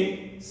this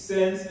king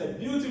sends a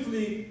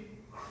beautifully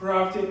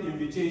crafted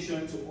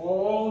invitation to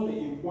all the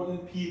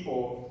important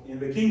people in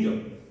the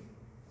kingdom.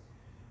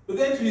 But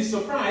then to his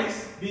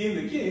surprise, being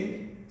the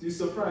king, to his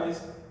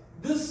surprise,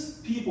 these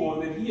people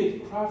that he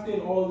had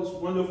crafted all these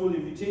wonderful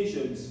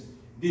invitations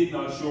did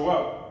not show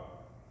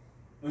up.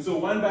 And so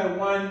one by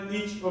one,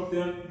 each of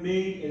them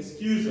made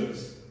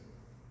excuses.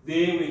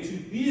 They were too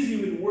busy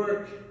with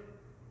work.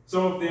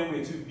 Some of them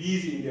were too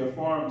busy in their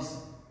farms.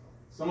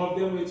 Some of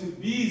them were too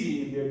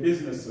busy in their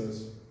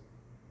businesses.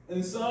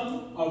 And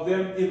some of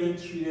them even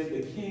treated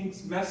the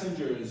king's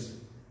messengers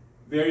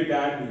very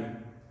badly,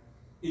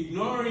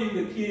 ignoring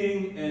the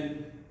king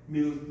and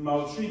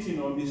maltreating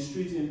or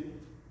mistreating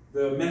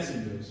the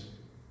messengers.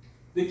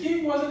 The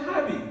king wasn't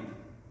happy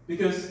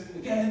because,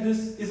 again,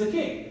 this is a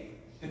king.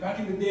 And back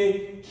in the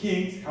day,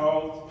 kings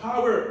held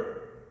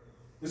power.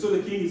 And so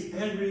the king is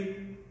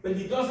angry, but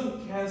he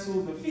doesn't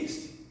cancel the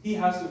feast. He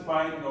has to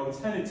find an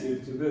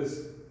alternative to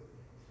this.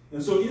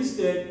 And so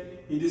instead,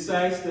 he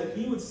decides that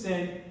he would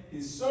send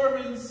his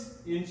servants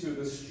into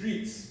the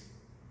streets,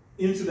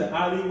 into the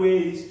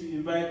alleyways to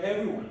invite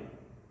everyone.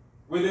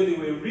 Whether they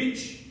were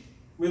rich,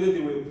 whether they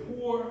were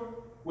poor,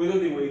 whether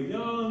they were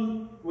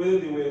young, whether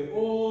they were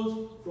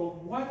old,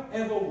 from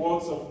whatever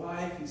walks of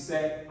life, he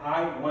said,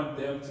 I want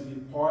them to be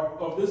part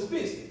of this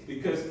feast,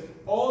 because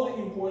all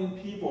the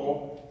important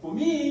people, for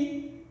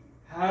me,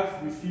 have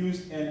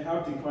refused and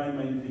have declined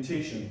my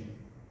invitation.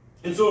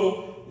 And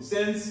so he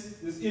sends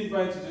this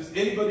invite to just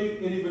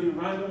anybody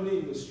randomly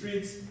in the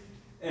streets,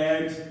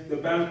 and the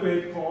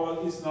banquet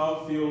hall is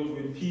now filled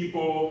with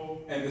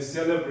people, and the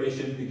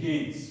celebration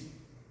begins.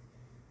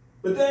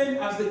 But then,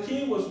 as the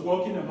king was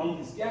walking among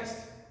his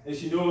guests,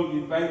 as you know, you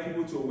invite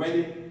people to a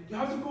wedding, you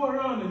have to go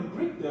around and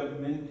greet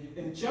them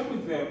and check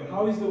with them.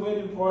 How is the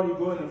wedding party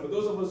going? And for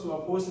those of us who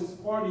have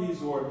hosted parties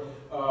or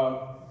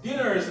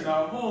dinners in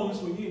our homes,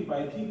 when you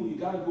invite people, you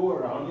got to go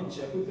around and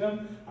check with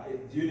them.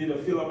 Do you need a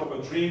fill-up of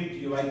a drink? Do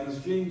you like this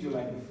drink? Do you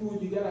like the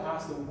food? You got to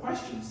ask them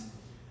questions.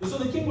 And so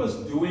the king was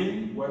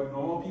doing what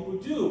normal people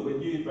do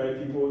when you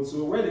invite people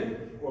to a wedding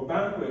or a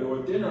banquet or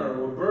a dinner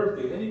or a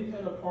birthday, any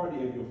kind of party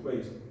at your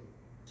place.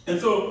 And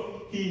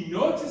so he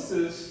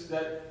notices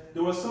that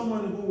there was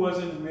someone who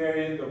wasn't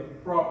wearing the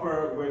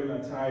proper wedding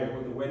attire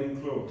or the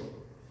wedding clothes.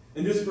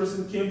 And this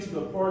person came to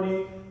the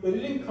party, but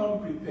didn't come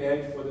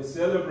prepared for the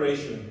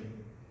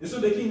celebration. And so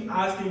the king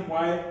asked him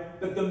why,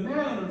 but the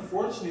man,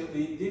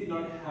 unfortunately, did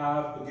not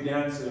have a good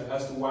answer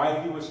as to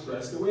why he was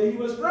dressed the way he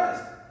was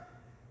dressed.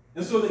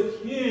 And so the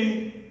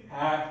king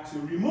had to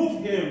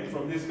remove him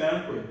from this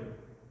banquet.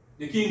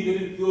 The king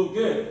didn't feel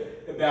good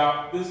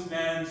about this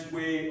man's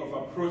way of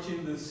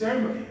approaching the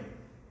ceremony.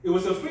 It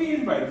was a free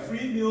invite,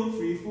 free meal,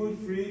 free food,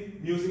 free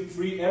music,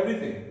 free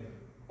everything.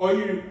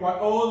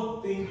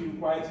 All things you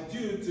required to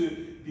do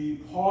to be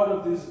part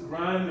of this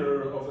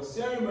grandeur of a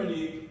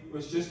ceremony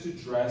was just to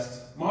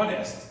dress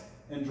modest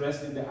and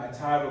dress in the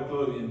attire of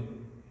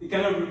clothing. It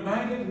kind of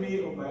reminded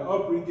me of my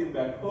upbringing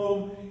back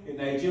home in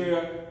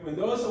Nigeria. When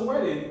there was a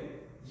wedding,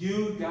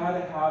 you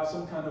gotta have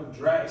some kind of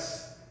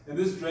dress. And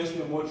this dress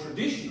was more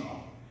traditional.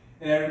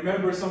 And I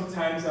remember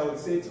sometimes I would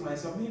say to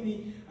myself,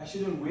 maybe I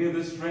shouldn't wear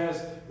this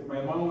dress. But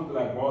my mom would be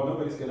like, well,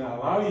 nobody's going to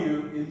allow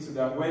you into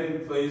that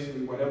wedding place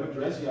with whatever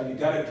dress you have. You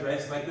got to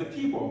dress like the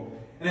people.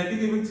 And I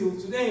think even till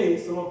today,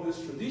 some of these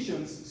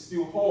traditions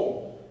still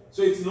hold.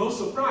 So it's no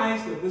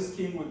surprise that this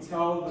king would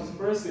tell this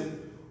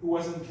person who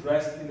wasn't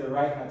dressed in the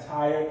right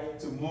attire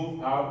to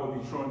move out or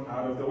be thrown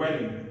out of the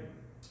wedding.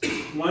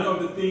 One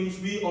of the things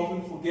we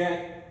often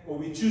forget or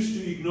we choose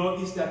to ignore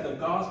is that the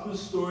gospel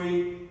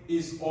story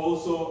is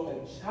also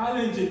a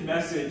challenging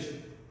message.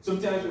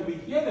 Sometimes when we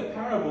hear the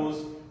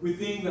parables, we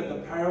think that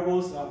the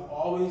parables are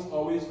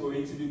always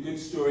going to be good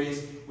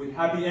stories with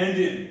happy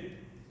ending.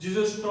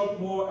 Jesus talked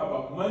more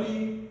about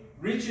money,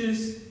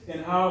 riches,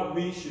 and how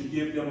we should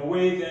give them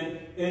away than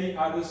any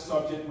other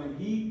subject when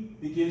he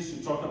begins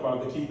to talk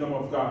about the kingdom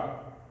of God.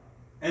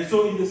 And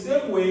so in the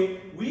same way,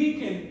 we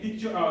can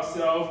picture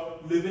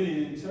ourselves living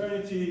in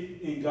eternity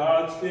in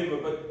God's favor,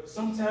 but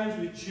sometimes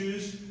we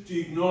choose to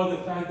ignore the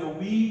fact that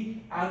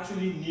we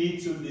actually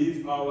need to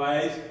live our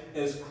lives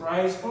as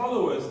Christ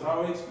followers.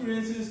 Our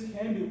experiences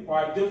can be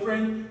quite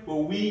different, but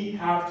we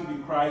have to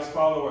be Christ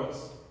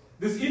followers.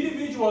 This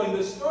individual in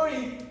the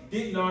story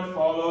did not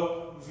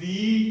follow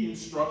the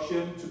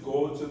instruction to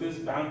go to this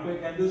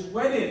banquet and this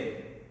wedding.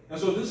 And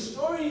so this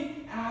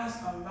story has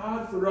a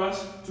lot for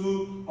us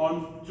to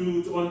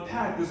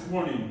unpack this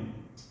morning.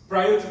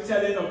 Prior to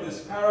telling of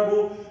this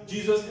parable,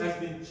 Jesus has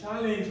been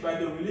challenged by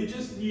the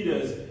religious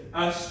leaders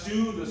as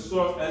to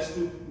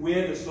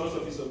where the source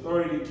of his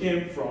authority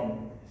came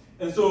from.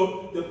 And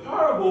so the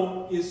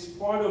parable is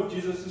part of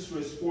Jesus'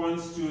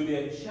 response to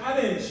their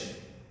challenge.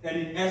 And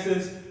in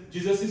essence,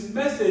 Jesus'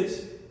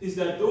 message is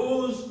that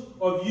those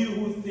of you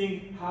who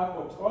think have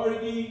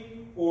authority,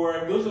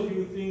 or those of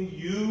you who think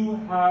you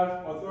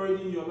have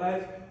authority in your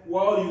life,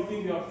 while you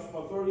think you have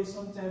authority,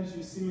 sometimes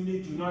you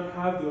seemingly do not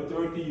have the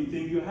authority you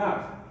think you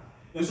have.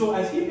 And so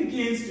as he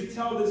begins to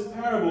tell this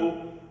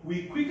parable,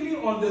 we quickly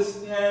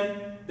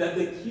understand that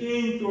the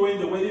king throwing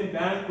the wedding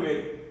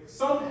banquet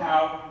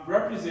somehow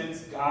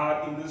represents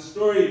God in this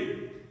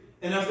story.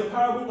 And as the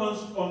parable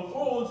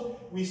unfolds,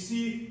 we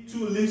see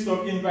two lists of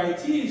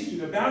invitees to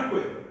the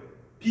banquet.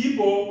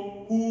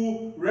 People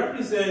who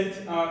represent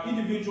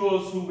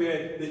individuals who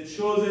were the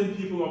chosen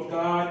people of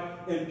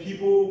God, and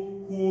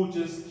people who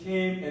just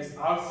came as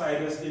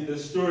outsiders in the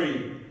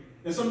story.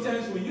 And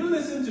sometimes when you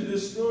listen to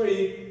this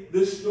story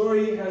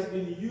has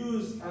been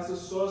used as a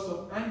source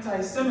of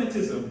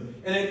anti-Semitism.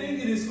 And I think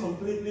it is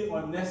completely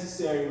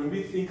unnecessary when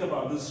we think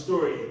about this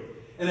story.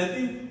 And I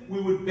think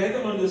we would better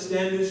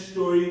understand this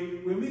story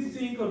when we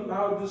think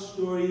about the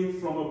story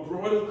from a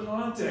broader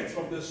context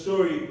of the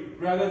story,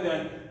 rather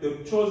than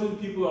the chosen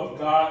people of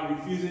God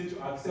refusing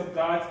to accept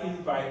God's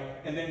invite,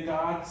 and then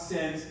God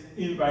sends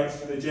invites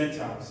to the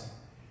Gentiles.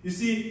 You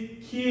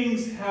see,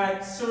 kings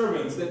had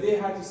servants that they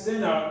had to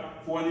send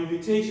out for an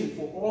invitation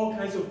for all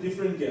kinds of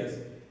different guests.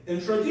 And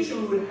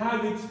tradition would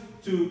have it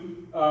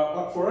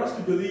for us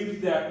to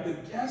believe that the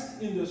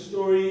guests in the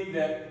story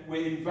that were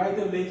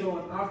invited later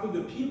on after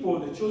the people,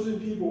 the chosen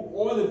people,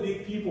 or the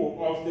big people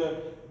of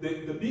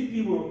the big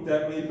people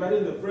that were invited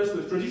in the first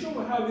place, tradition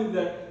would have it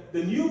that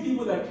the new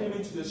people that came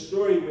into the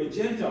story were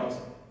Gentiles.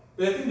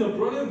 But I think the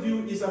broader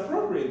view is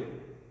appropriate.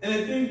 And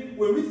I think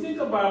when we think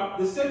about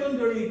the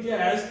secondary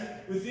guests,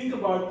 we think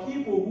about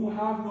people who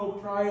have no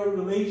prior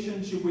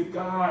relationship with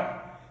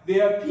God. They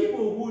are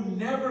people who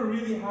never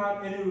really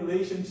had any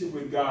relationship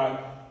with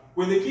God.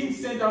 When the king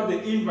sent out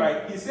the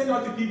invite, he sent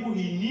out to people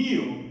he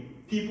knew,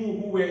 people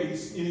who were in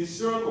his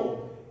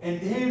circle, and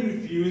they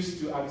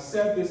refused to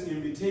accept this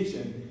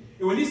invitation.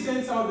 And when he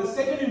sends out the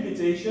second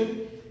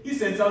invitation, he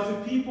sends out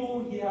to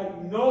people he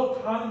had no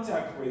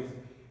contact with.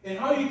 And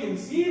how you can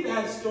see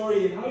that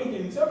story and how you can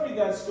interpret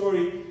that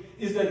story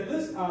is that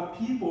these are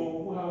people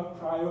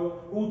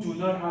who do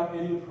not have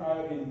any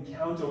prior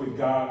encounter with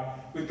God,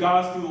 but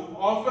God still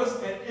offers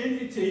an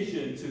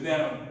invitation to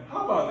them.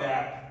 How about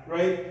that,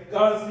 right?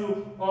 God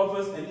still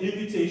offers an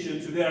invitation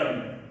to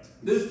them.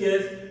 These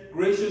guests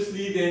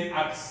graciously then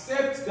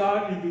accept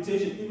God's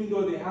invitation, even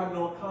though they had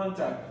no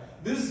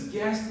contact. These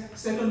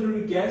guests,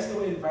 secondary guests that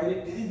were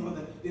invited,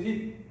 they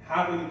didn't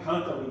have any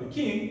contact with the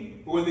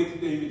king, but when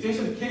the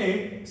invitation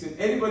came, said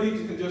anybody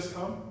can just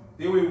come.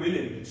 They were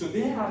willing. So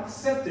they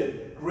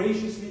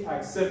graciously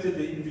accepted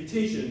the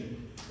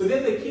invitation. But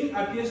then the king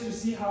appears to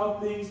see how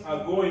things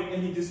are going,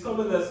 and he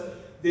discovers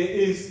that there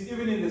is,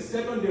 even in the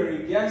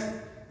secondary guest,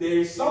 there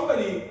is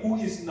somebody who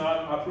is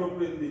not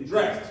appropriately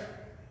dressed.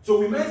 So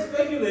we might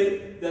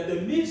speculate that the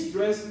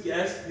misdressed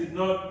guest did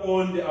not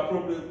own the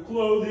appropriate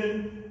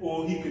clothing,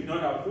 or he could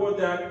not afford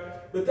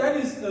that. But that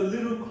is a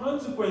little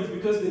consequence,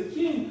 because the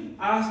king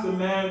asked the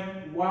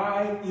man,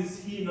 why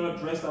is he not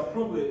dressed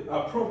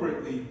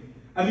appropriately?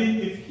 I mean,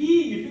 if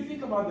you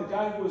think about the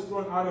guy who was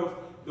thrown out of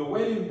the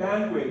wedding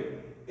banquet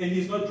and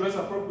he's not dressed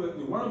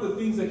appropriately, one of the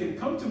things that can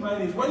come to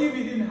mind is, what if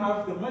he didn't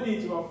have the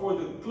money to afford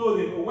the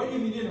clothing, or what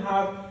if he didn't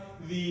have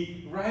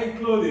the right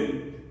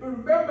clothing? But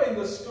remember in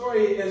the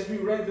story, as we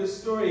read the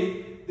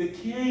story, the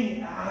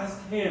king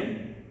asked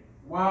him,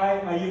 why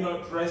are you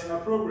not dressed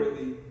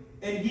appropriately?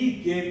 And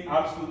he gave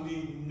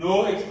absolutely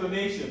no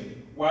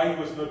explanation why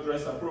he was not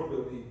dressed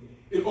appropriately.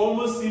 It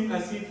almost seemed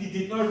as if he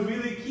did not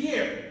really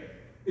care.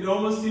 It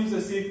almost seems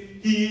as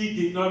if he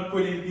did not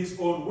put in his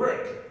own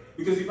work.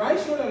 Because if I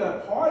showed at a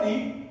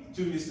party,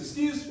 to Mr.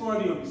 Steve's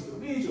party, or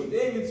Mr. Rich, or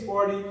David's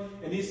party,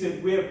 and he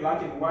said, wear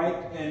black and white,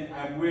 and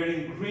I'm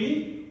wearing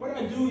green, what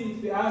I do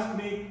if they ask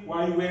me,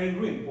 why are you wearing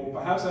green? Or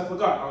perhaps I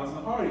forgot, I was in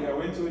a hurry, I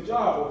went to a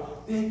job,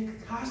 or there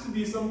has to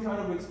be some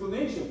kind of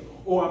explanation.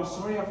 Or I'm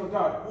sorry, I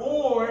forgot.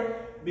 Or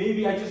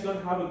maybe I just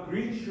don't have a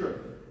green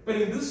shirt. But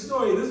in this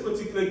story, this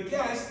particular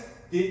guest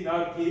did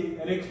not give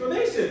an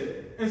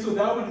explanation. And so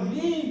that would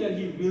mean that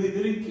he really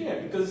didn't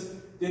care, because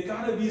there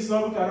gotta be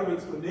some kind of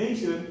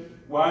explanation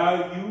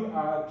why you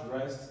are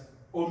dressed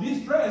or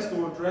misdressed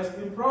or dressed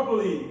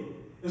improperly.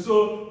 And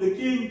so the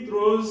king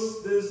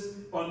throws this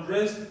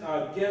undressed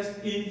guest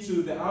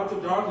into the outer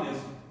darkness.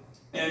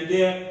 And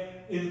there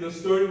in the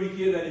story we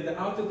hear that in the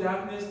outer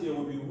darkness there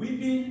will be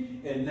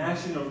weeping and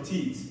gnashing of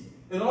teeth.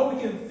 And all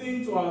we can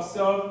think to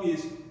ourselves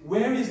is,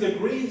 where is the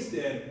grace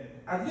then?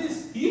 At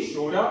least he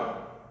showed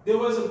up. There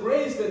was a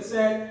grace that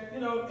said, you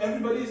know,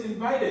 everybody is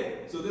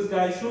invited. So this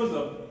guy shows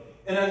up.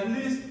 And at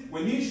least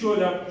when he showed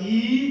up,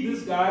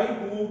 this guy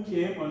who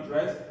came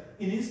undressed,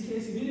 in his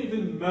case, he didn't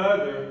even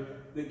murder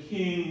the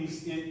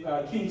king's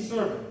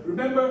servant.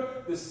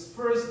 Remember, the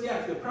first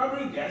guest, the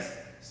primary guest,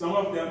 some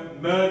of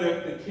them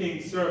murdered the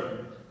king's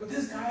servant. But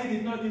this guy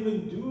did not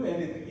even do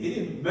anything. He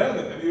didn't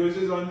murder them. He was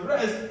just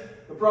undressed.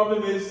 The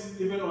problem is,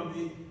 even on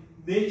the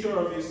nature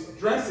of his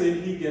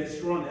dressing, he gets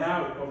thrown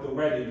out of the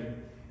wedding.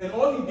 And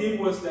all he did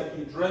was that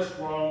he dressed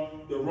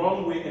the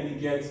wrong way, and he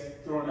gets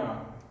thrown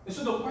out. And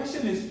so the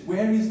question is,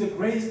 where is the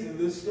grace in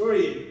this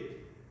story?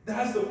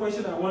 That's the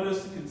question I want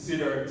us to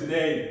consider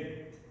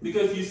today.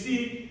 Because you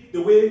see,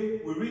 the way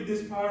we read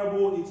this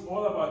parable, it's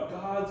all about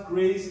God's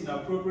grace and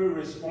appropriate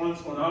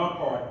response on our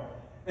part.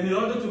 And in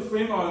order to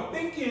frame our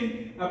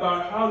thinking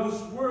about how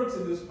this works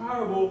in this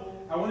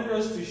parable, I wanted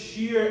us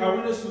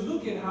to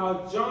look at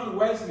how John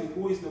Wesley,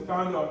 who is the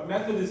founder of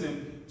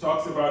Methodism,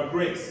 talks about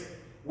grace.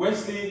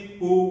 Wesley,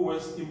 who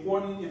was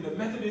important in the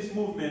Methodist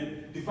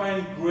movement,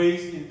 defined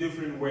grace in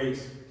different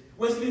ways.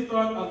 Wesley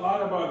thought a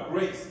lot about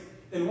grace.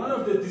 And one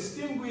of the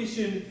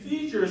distinguishing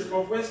features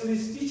of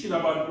Wesley's teaching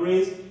about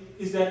grace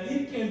is that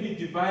it can be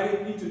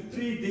divided into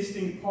three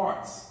distinct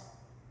parts.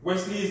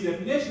 Wesley's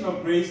definition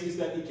of grace is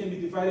that it can be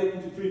divided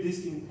into three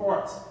distinct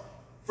parts.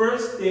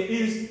 First, there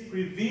is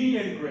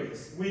prevenient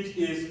grace, which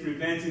is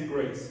preventing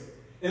grace.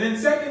 And then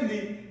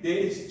secondly, there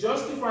is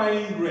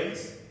justifying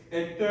grace.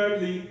 And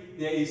thirdly,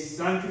 there is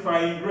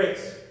sanctifying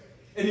grace.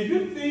 And if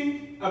you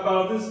think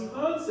about this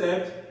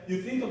concept,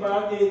 you think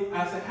about it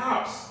as a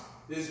house.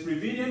 There's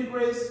prevenient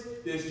grace,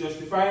 there's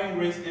justifying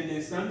grace, and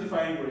there's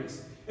sanctifying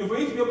grace. And for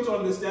you to be able to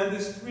understand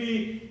these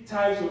three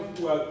types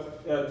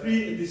of,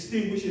 three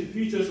distinguishing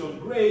features of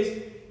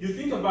grace, you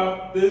think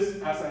about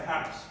this as a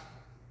house.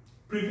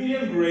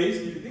 Prevenient grace,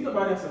 if you think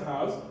about it as a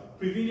house,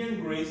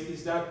 prevenient grace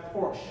is that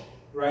porch,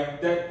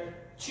 right?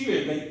 That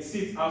chair that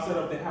sits outside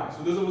of the house.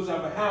 So those of us who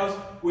have a house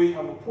where you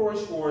have a porch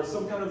or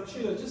some kind of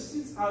chair that just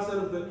sits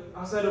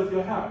outside of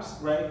your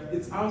house, right?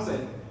 It's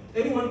outside.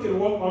 Anyone can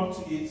walk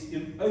up to it.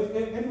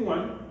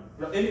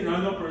 Any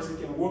random person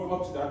can walk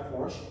up to that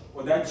porch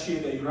or that chair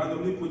that you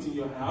randomly put in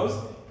your house,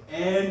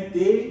 and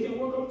they can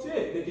walk up to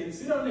it. They can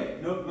sit on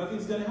it. No,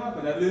 nothing's going to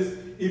happen. At least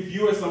if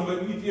you're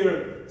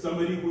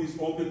somebody who is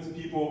open to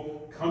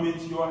people coming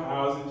to your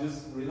house and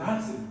just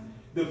relaxing.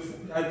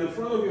 At the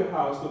front of your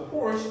house, the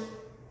porch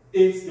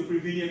is the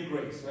prevenient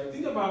grace. Right?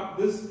 Think about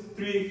these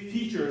three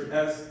features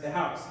as a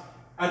house.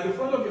 At the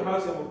front of your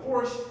house, you have a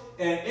porch,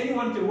 and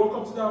anyone can walk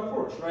up to that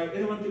porch, right?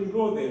 Anyone can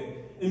go there.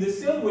 In the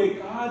same way,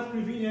 God's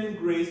prevenient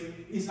grace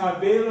is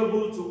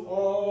available to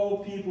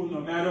all people no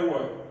matter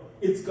what.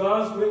 It's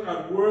God's way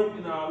at work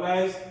in our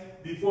lives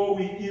before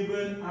we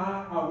even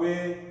are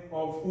aware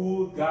of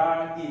who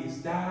God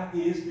is. That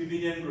is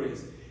prevenient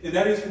grace. And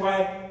that is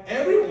why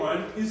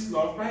everyone is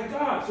loved by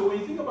God. So when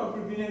you think about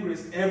prevenient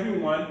grace,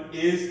 everyone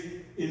is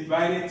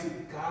invited to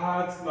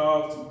God's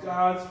love, to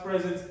God's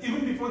presence,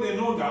 even before they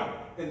know God.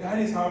 And that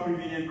is how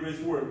prevenient grace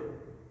works.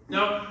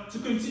 Now, to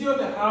continue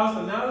the house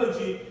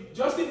analogy,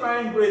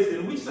 justifying grace,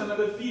 then, which is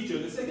another feature.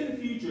 The second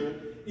feature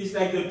is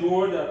like the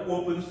door that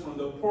opens from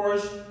the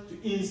porch to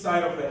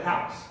inside of the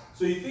house.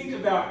 So you think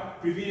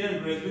about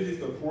prevenient grace, which is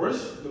the porch,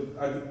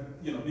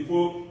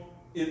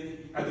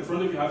 at the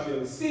front of your house you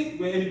have a seat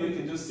where anybody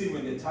can just sit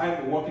when they're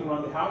tired or walking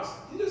around the house.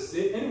 You just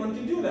sit, anyone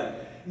can do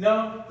that.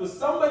 Now, for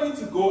somebody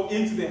to go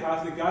into the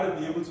house, they got to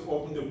be able to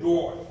open the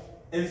door.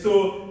 And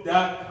so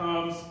that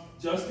comes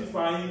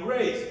justifying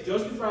grace.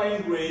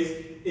 Justifying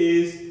grace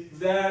is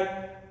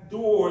that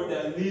door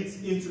that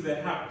leads into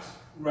the house,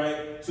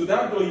 right? So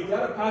that door, you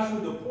got to pass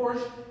through the porch,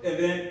 and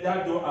then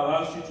that door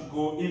allows you to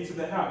go into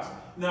the house.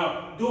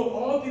 Now, though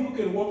all people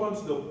can walk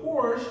onto the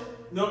porch,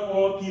 not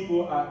all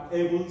people are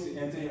able to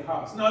enter your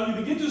house. Now, you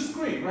begin to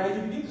scream, right?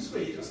 You begin to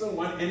scream. You just don't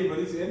want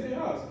anybody to enter your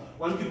house.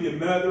 One could be a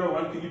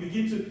murderer. You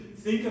begin to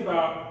think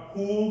about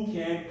who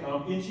can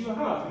come into your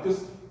house,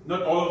 because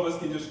not all of us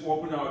can just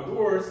open our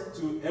doors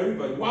to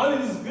everybody. While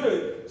it is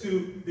good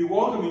to be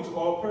welcoming to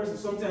all persons,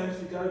 sometimes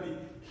you got to be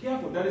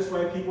careful. That is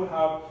why people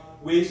have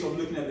ways of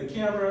looking at the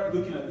camera,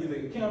 looking at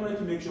the camera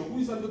to make sure who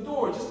is at the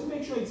door, just to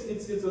make sure it's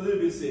a little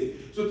bit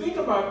safe. So think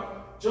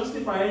about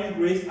justifying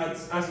grace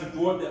as the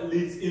door that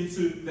leads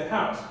into the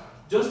house.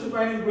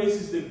 Justifying grace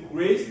is the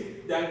grace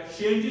that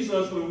changes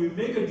us when we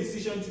make a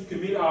decision to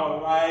commit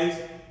our lives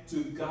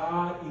to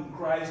God in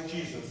Christ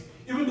Jesus.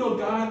 Even though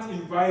God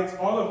invites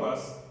all of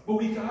us, but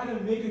we gotta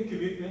make a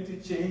commitment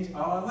to change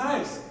our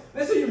lives.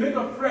 Let's say you make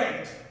a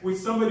friend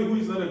with somebody who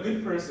is not a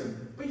good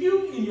person, but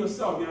you in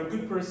yourself, you're a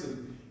good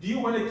person. Do you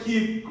want to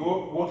keep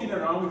walking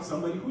around with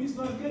somebody who is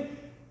not good?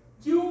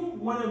 You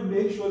want to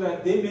make sure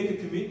that they make a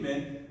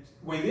commitment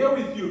when they're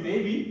with you,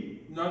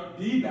 maybe not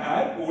be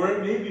bad, or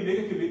maybe make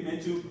a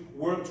commitment to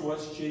work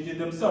towards changing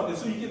themselves. And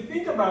so you can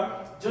think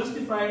about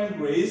justifying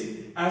grace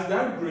as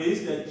that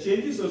grace that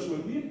changes us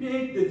when we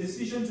make the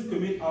decision to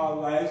commit our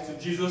lives to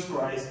Jesus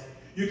Christ.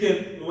 You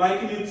can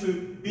liken it to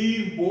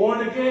being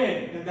born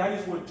again, and that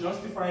is what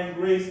justifying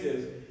grace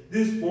is.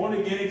 This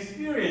born-again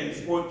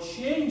experience or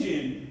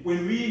changing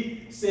when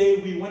we say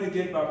we want to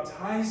get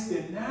baptized,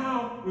 and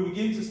now we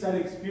begin to start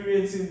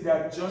experiencing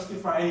that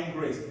justifying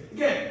grace.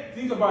 Again,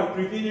 think about it.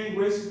 Prevenient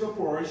grace is the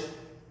porch.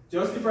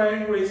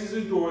 Justifying grace is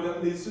the door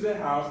that leads to the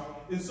house.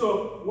 And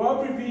so, while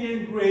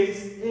prevenient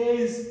grace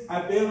is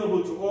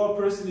available to all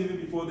persons even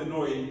before they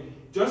know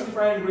it,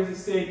 justifying grace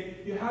is saying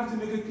you have to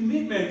make a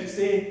commitment to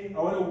say, I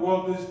want to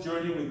walk this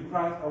journey with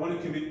Christ. I want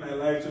to commit my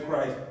life to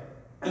Christ.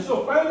 And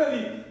so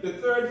finally, the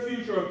third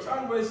feature of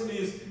John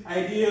Wesley's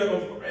idea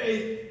of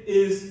grace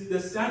is the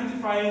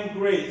sanctifying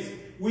grace,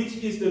 which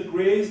is the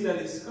grace that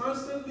is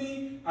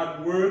constantly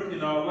at work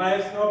in our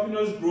lives, helping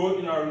us grow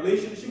in our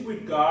relationship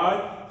with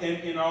God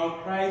and in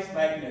our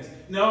Christ-likeness.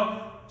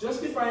 Now,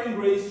 justifying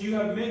grace, you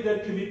have made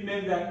that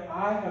commitment that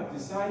I have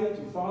decided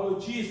to follow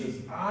Jesus.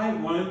 I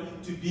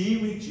want to be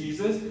with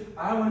Jesus.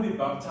 I want to be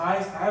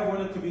baptized. I want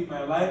to commit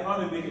my life. I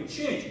want to make a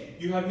change.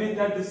 You have made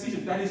that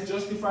decision. That is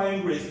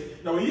justifying grace.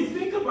 Now, when you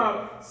think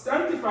about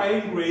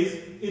sanctifying grace,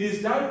 it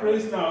is that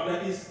grace now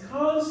that is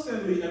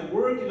constantly at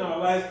work in our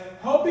lives,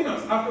 helping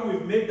us after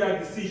we've made that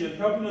decision,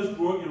 helping us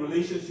grow in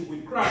relationship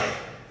with Christ.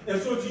 And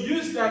so to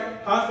use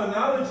that house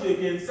analogy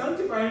again,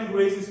 sanctifying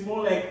grace is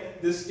more like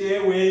the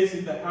stairways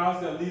in the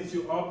house that leads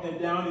you up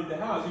and down in the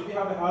house. If you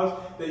have a house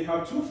that you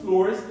have 2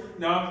 floors,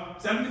 now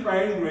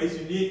sanctifying grace,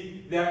 you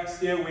need that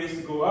stairways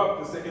to go up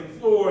the second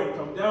floor and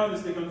come down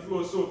the second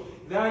floor. So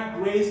that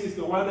grace is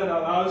the one that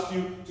allows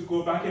you to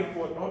go back and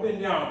forth, up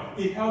and down.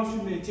 It helps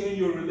you maintain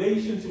your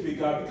relationship with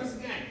God. Because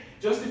again,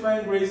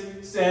 justifying grace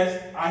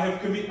says,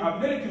 I've made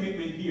a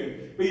commitment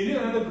here. But you need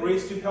another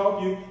grace to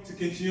help you to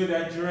continue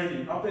that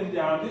journey, up and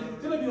down.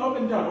 It's going to be up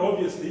and down,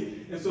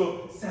 obviously. And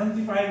so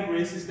sanctifying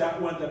grace is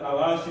that one that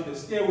allows you the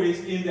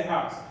stairways in the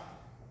house.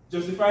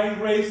 Justifying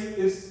grace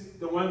is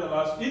the one that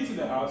allows you into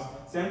the house.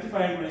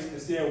 Sanctifying grace is the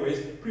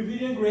stairways.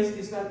 Prevenient grace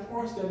is that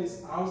porch that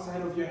is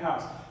outside of your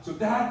house. So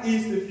that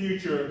is the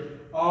future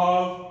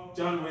of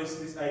John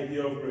Wesley's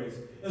idea of grace.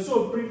 And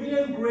so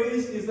prevenient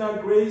grace is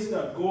that grace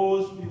that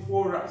goes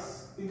before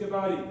us. Think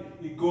about it.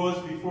 It goes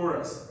before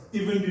us.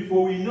 Even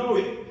before we know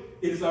it,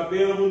 it is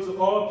available to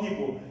all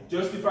people.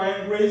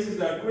 Justifying grace is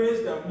that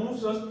grace that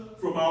moves us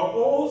from our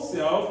old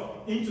self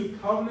into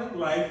covenant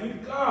life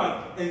with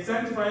God. And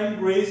sanctifying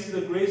grace is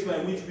the grace by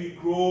which we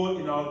grow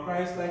in our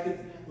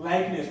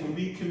Christ-likeness when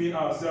we commit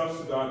ourselves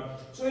to God.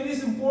 So it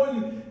is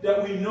important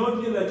that we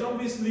note here that John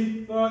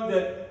Wesley thought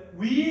that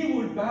we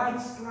would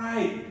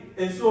backslide.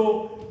 And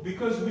so,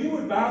 because we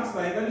would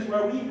backslide, that is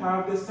why we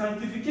have the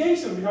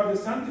sanctification. We have the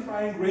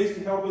sanctifying grace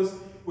to help us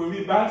when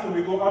we backslide,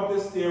 when we go up the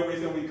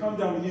stairways and we come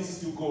down, we need to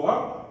still go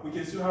up. We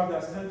can still have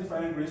that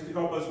sanctifying grace to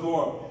help us go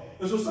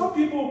up. And so some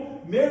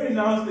people may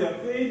renounce their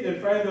faith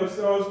and find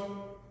themselves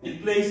in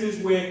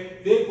places where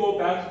they go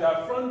back to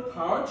that front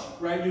porch,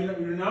 right? You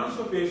renounce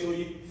your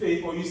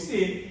faith or you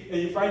sin,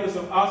 and you find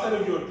yourself outside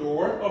of your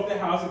door of the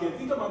house. Again,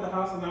 think about the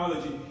house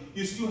analogy.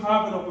 You still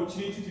have an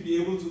opportunity to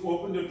be able to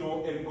open the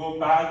door and go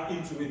back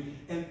into it.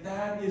 And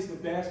that is the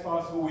best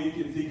possible way you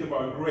can think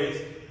about grace.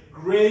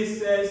 Grace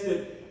says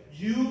that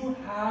you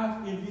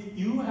have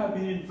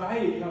been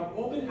invited. You have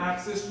open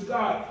access to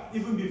God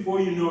even before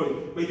you know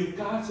it. But you've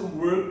got some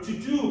work to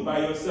do by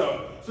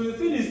yourself. So the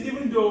thing is,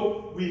 even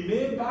though we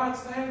may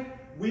backslide,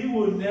 we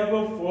will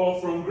never fall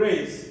from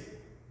grace.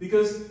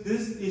 Because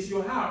this is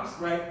your house,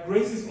 right?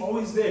 Grace is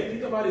always there.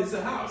 Think about it, it's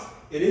a house.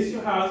 It is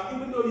your house.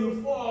 Even though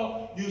you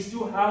fall, you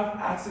still have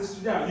access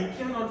to that. You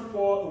cannot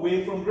fall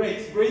away from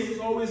grace. Grace is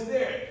always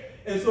there.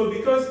 And so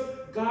because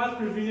God's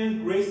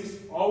prevenient grace is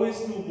always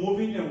still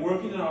moving and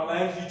working in our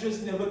lives, you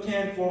just never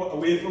can fall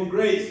away from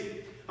grace.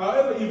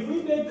 However, if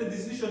we make the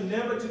decision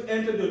never to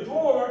enter the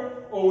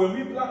door, or when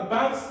we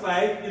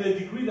backslide in a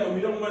degree that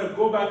we don't want to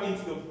go back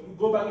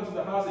into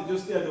the house and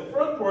just stay at the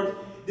front porch,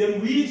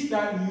 then we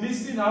start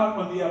missing out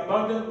on the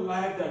abundant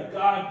life that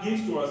God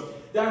gives to us.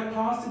 That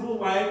possible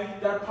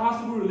life, that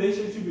possible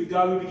relationship with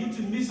God, we begin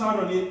to miss out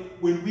on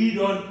it when we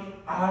don't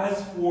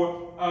ask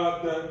for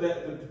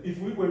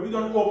when we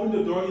don't open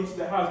the door into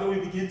the house, then we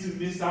begin to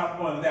miss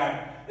out on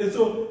that. And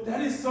so that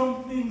is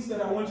some things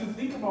that I want you to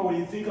think about when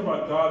you think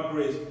about God's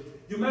grace.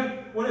 You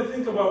might want to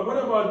think about, what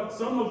about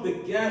some of the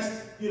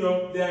guests,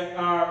 that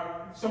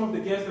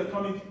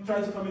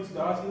try to come into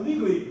the house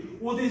illegally?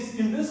 Well,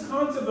 in this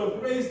concept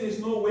of grace, there's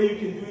no way you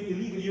can do it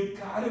illegally. You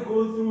got to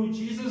go through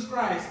Jesus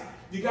Christ.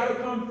 You got to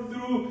come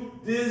through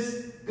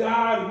this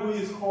God who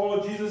is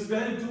called Jesus. You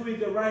got to do it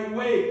the right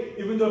way.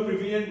 Even though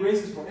prevenient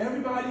grace is for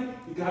everybody,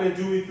 you got to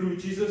do it through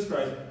Jesus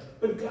Christ.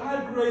 But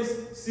God's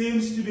grace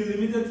seems to be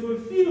limited to a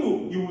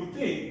few, you would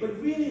think. But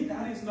really,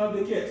 that is not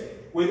the case.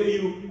 Whether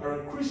you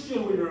are a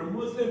Christian, whether you're a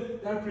Muslim,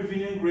 that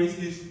prevenient grace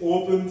is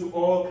open to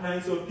all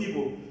kinds of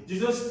people.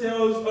 Jesus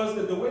tells us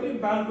that the wedding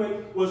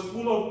banquet was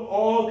full of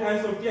all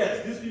kinds of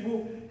guests. These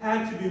people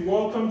had to be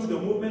welcomed to the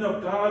movement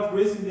of God's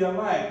grace in their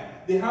life.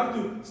 They have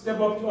to step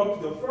up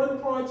to the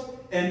front porch,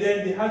 and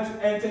then they had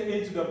to enter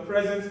into the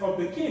presence of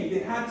the king. They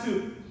had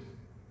to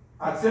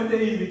accept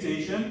the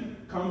invitation,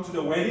 come to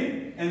the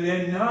wedding, and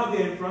then now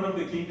they're in front of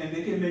the king and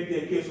they can make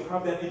their case or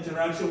have that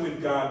interaction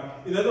with God.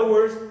 In other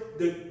words,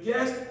 the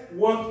guest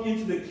walked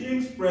into the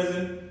king's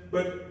presence,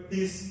 but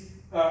this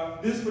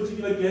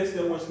particular guest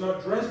that was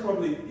not dressed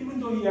properly, even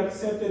though he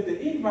accepted the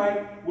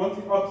invite,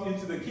 walked up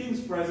into the king's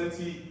presence,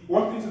 he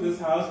walked into this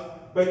house,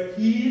 but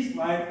his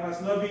life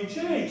has not been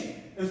changed.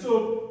 And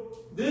so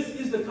this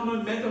is the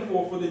common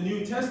metaphor for the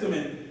New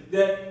Testament,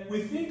 that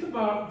we think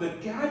about the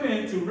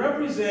garment to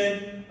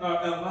represent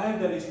a life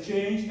that is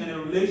changed and a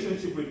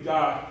relationship with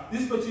God.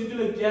 This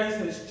particular guest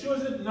has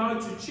chosen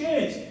not to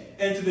change.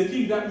 And to the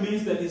king, that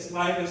means that his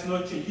life has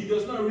not changed. He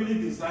does not really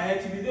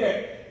desire to be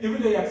there.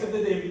 Even though he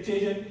accepted the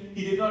invitation,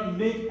 he did not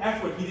make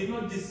effort. He did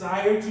not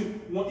desire to,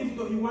 even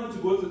though he wanted to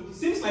go to, it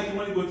seems like he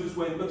wanted to go to this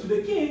wedding, but to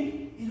the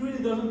king, it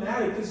really doesn't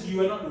matter because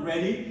you are not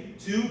ready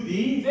to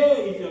be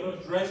there if you're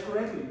not dressed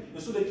correctly.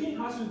 And so the king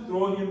has to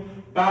throw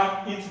him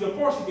back into the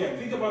porch again.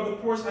 Think about the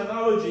porch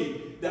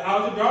analogy, the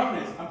outer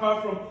darkness.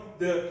 Apart from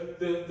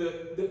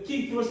the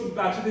king throws him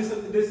back, so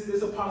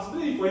there's a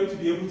possibility for him to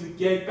be able to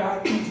get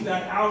back into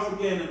that house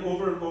again and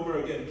over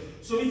again.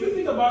 So if you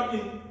think about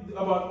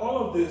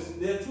all of this,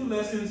 there are two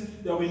lessons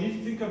that we need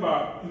to think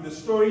about in the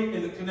story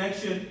and the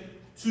connection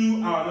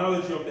to our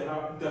analogy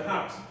of the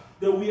house.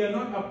 That we are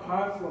not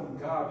apart from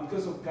God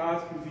because of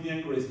God's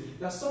prevenient grace.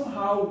 That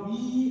somehow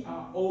we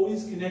are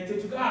always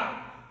connected to God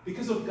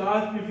because of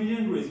God's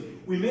prevenient grace.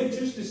 We may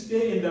choose to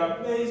stay in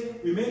that place.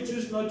 We may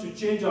choose not to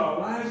change our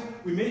lives.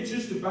 We may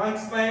choose to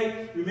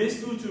backslide. We may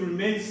choose to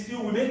remain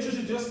still. We may choose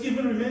to just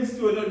even remain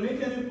still and not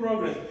make any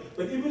progress.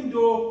 But even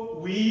though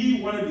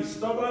we want to be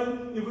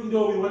stubborn, even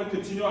though we want to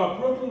continue our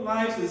broken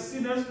lives as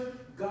sinners,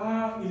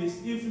 God, in His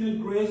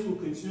infinite grace, will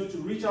continue to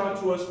reach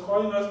out to us,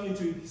 calling us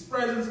into His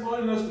presence,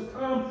 calling us to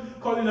come,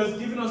 calling us,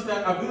 giving us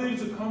that ability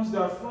to come to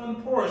that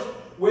front porch.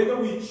 Whether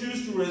we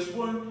choose to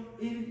respond,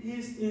 it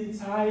is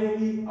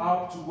entirely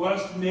up to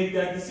us to make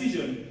that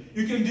decision.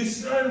 You can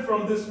discern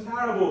from this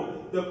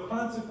parable the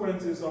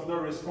consequences of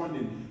not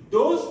responding.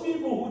 Those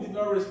people who did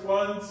not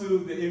respond to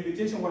the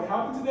invitation, what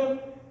happened to them?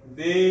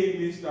 They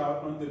missed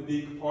out on the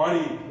big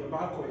party,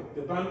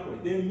 the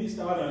banquet. They missed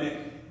out on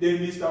it. They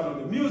missed out on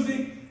the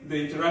music,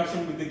 the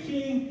interaction with the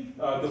king,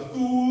 the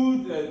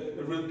food,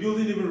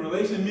 building even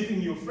relation, meeting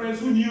new friends.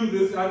 Who knew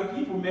this? Other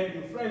people met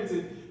new friends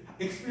and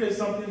experienced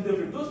something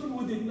different. Those people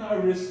who did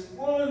not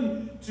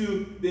respond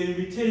to the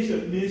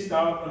invitation missed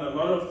out on a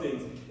lot of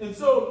things. And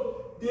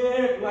so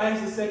there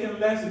lies the second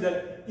lesson,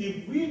 that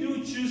if we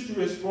do choose to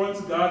respond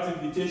to God's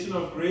invitation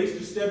of grace,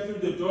 to step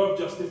through the door of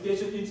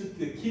justification into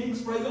the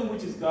king's presence,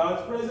 which is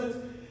God's presence,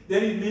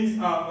 then it means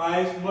our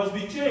lives must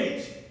be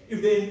changed.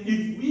 If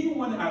we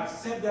want to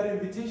accept that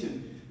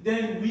invitation,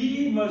 then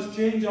we must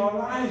change our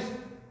lives.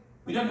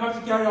 We don't have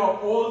to carry our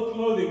old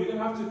clothing. We don't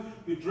have to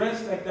be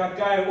dressed like that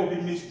guy or be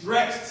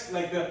misdressed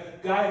like the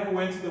guy who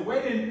went to the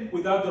wedding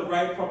without the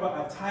right proper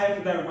attire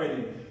for that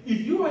wedding.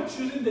 If you are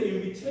choosing the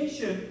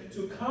invitation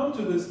to come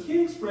to this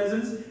king's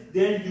presence,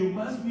 then you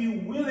must be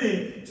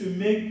willing to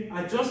make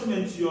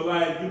adjustments to your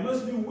life. You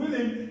must be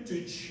willing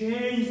to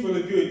change for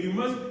the good. You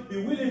must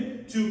be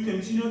willing to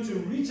continue to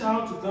reach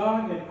out to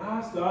God and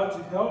ask God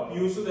to help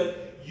you so that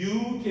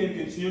you can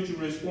continue to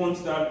respond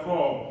to that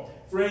call.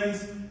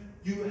 Friends,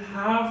 you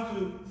have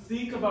to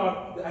think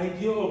about the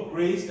idea of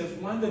grace as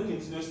one that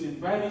continuously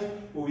invites us,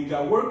 where we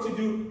got work to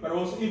do, but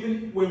also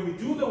even when we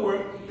do the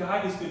work,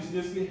 God is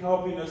continuously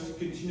helping us to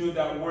continue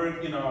that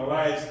work in our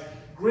lives.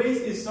 Grace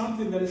is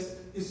something that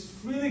is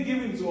freely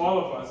given to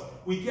all of us.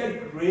 We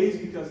get grace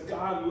because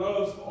God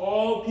loves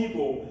all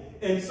people.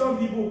 And some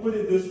people put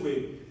it this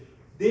way,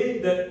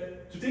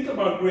 to think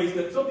about grace,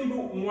 that some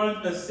people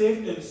want a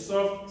safe and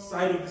soft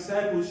side of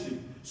discipleship.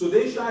 So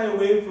they shy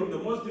away from the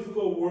most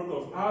difficult work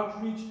of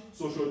outreach,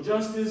 social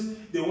justice.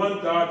 They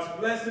want God's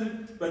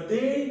blessing, but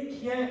they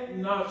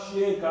cannot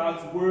share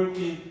God's work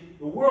in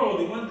the world.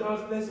 They want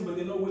God's blessing, but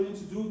they're not willing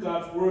to do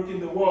God's work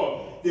in the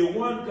world. They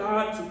want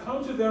God to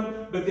come to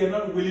them, but they're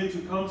not willing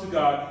to come to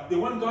God. They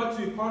want God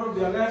to be part of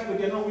their lives, but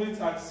they're not willing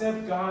to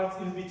accept God's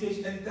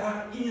invitation. And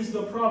that is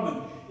the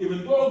problem.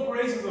 Even though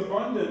grace is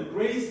abundant,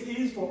 grace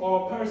is for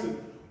all persons,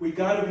 we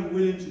got to be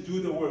willing to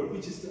do the work,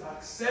 which is to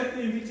accept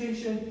the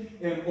invitation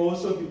and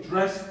also be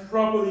dressed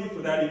properly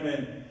for that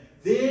event.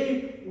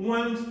 They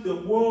want the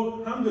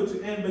world hunger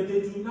to end, but they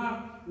do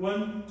not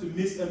want to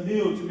miss a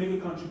meal to make a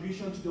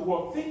contribution to the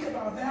world. Think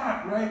about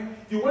that, right?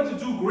 If you want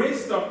to do great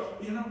stuff,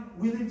 you're not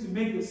willing to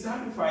make the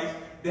sacrifice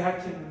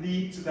that can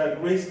lead to that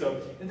great stuff.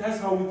 And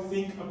that's how we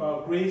think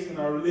about grace and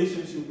our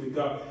relationship with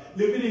God.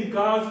 Living in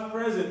God's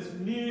presence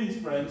means,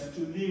 friends,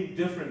 to live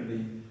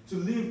differently. To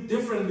live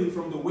differently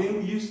from the way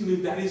we used to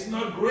live. That is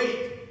not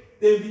great.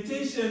 The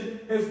invitation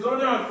has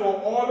gone out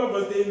for all of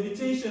us. The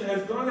invitation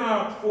has gone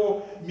out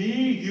for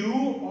me,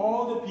 you,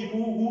 all the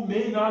people who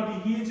may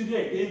not be here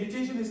today. The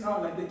invitation is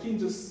out, like the king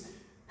just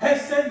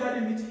has sent that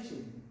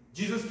invitation.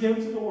 Jesus came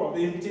to the world.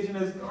 The invitation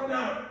has gone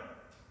out.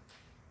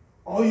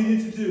 All you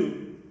need to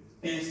do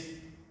is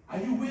Are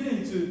you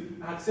willing to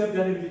accept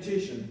that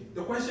invitation?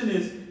 The question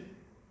is,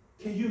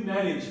 can you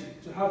manage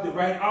to have the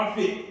right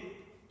outfit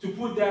to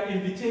put that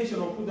invitation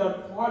or put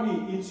that party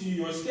into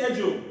your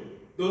schedule?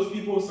 Those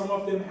people, some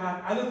of them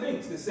have other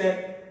things. They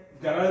said,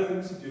 we've got other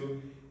things to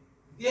do.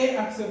 They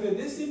accepted,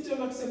 they seem to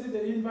have accepted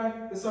the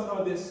invite, but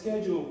somehow their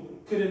schedule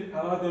couldn't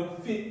allow them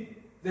to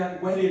fit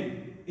that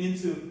wedding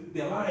into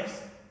their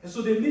lives. And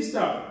so they missed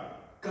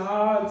out.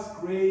 God's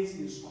grace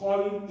is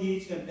calling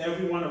each and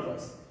every one of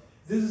us.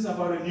 This is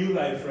about a new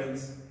life,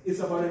 friends. It's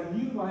about a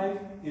new life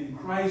in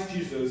Christ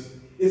Jesus.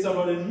 It's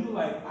about a new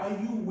life. Are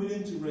you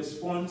willing to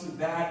respond to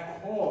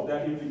that call,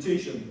 that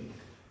invitation?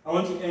 I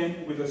want to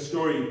end with a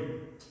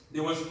story.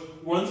 There was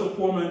once a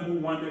poor man who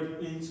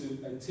wandered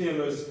into a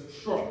tailor's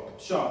shop.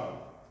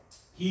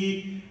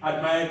 He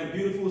admired the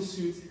beautiful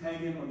suits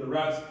hanging on the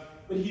racks,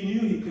 but he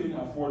knew he couldn't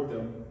afford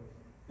them.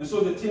 And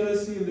so the tailor,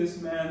 seeing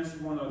this man's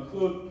worn-out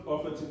clothes,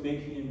 offered to make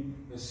him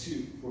a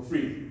suit for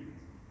free.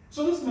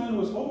 So this man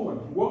was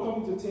overwhelmed. He walked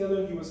up to the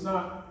tailor. He was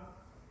not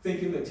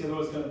thinking the tailor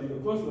was going to make a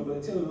clothes for him,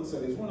 but the tailor looks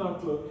at his worn-out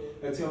clothes.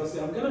 The tailor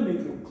said, I'm going to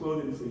make a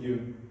clothing for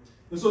you.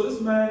 And so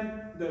this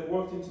man that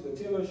walked into the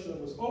tailor's shop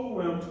was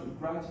overwhelmed with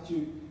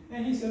gratitude.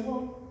 And he said,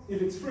 well, if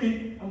it's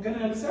free, I'm going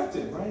to accept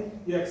it, right?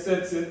 He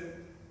accepts it.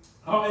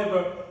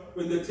 However,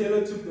 when the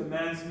tailor took the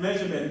man's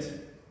measurement,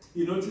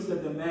 he noticed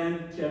that the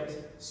man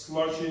kept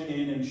slouching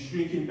in and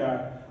shrinking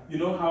back. You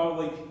know how,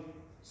 like,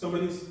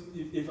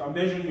 if I'm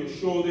measuring your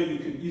shoulder, you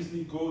can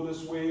easily go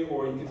this way,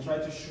 or you can try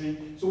to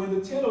shrink. So when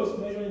the tailor was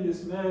measuring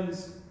this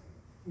man's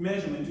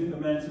measurement, doing the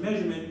man's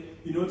measurement,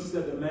 he noticed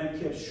that the man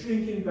kept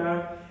shrinking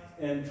back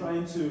and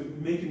trying to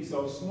make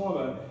himself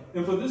smaller.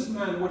 And for this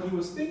man, what he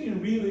was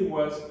thinking really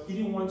was he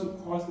didn't want to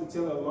cost the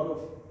tailor a lot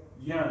of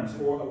yarns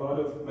or a lot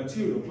of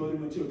material,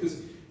 clothing material,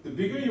 because the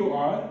bigger you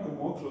are, the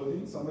more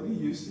clothing somebody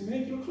used to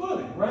make your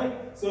clothing,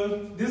 right?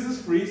 So this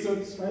is free, so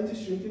he's trying to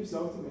shrink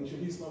himself to make sure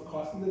he's not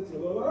costing the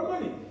tailor a lot of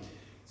money.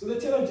 So the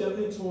tailor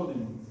gently told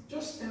him,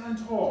 just stand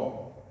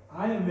tall.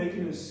 I am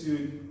making a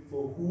suit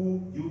for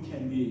who you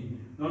can be,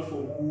 not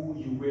for who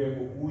you wear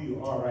or who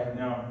you are right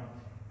now.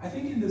 I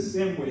think in the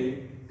same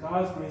way,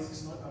 God's grace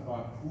is not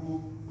about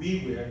who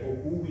we wear or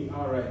who we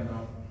are right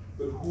now,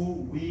 but who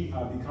we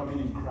are becoming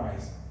in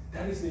Christ.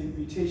 That is the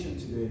invitation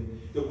today.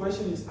 The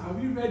question is, are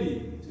we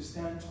ready to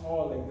stand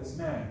tall like this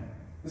man?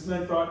 This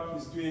man thought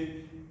he's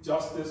doing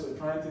justice or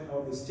trying to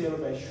help this tailor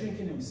by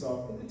shrinking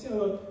himself, but the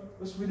tailor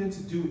was willing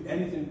to do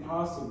anything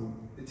possible.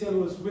 The tailor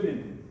was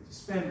willing to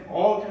spend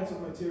all kinds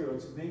of material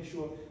to make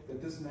sure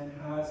that this man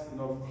has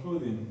enough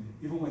clothing,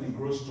 even when he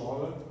grows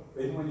taller,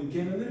 or even when he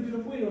gains a little bit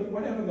of weight, or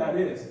whatever that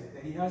is,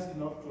 that he has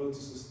enough clothes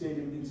to sustain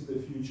him into the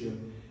future.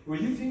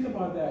 When you think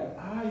about that,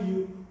 are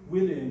you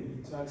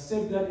willing to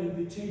accept that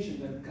invitation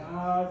that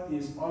God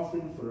is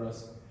offering for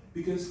us?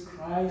 Because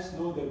Christ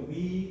knows that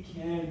we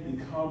can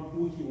become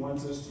who he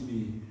wants us to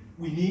be.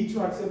 We need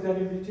to accept that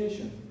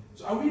invitation.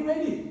 So are we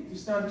ready to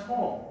stand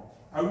tall?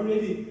 Are we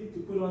ready to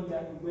put on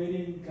that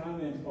wedding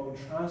garment of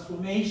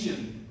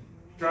transformation?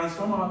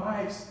 Transform our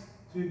lives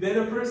to be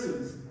better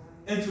persons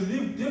and to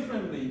live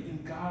differently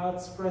in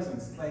God's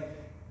presence, like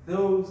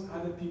those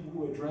other people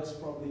who are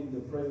dressed properly in the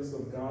presence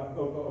of God,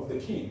 of the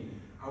King.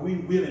 Are we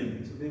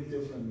willing to live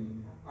differently?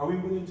 Are we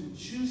willing to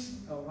choose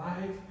a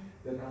life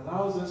that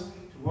allows us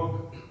to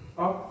walk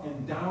up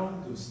and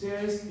down the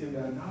stairs in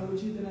the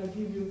analogy that I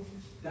give you?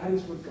 That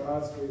is what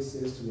God's grace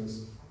says to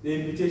us. The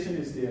invitation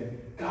is there.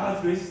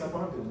 God's grace is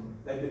abundant.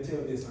 Like they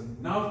tell, there's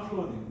enough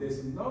clothing. There's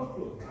enough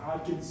clothes.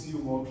 God can see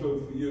more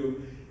clothes for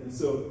you. And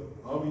so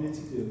all we need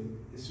to do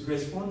is to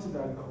respond to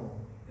that call.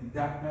 And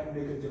that might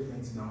make a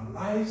difference in our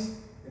lives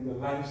and the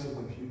lives of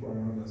the people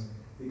around us.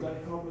 May God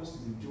help us to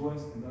be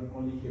doers and not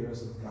only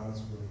hearers of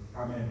God's word.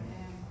 Amen.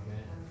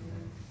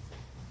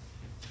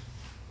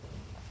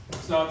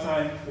 It's now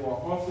time for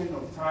our offering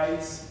of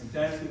tithes and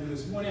thanksgiving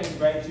this morning. I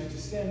invite you to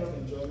stand up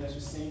and join us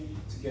to sing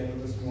together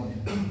this morning.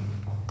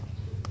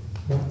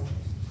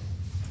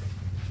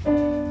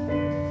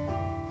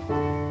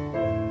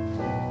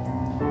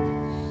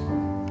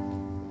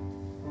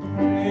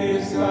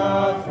 Praise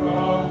God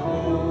from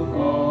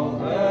whom all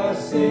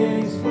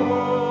blessings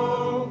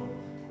flow.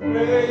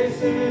 Praise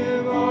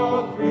him,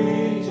 all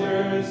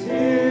creatures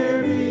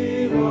here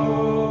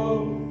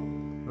below.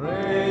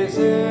 Praise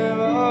him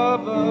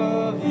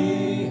above,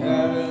 ye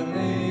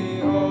heavenly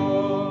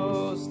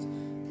host.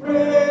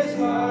 Praise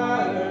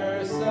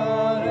Father,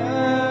 Son,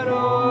 and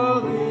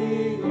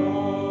Holy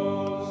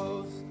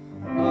Ghost.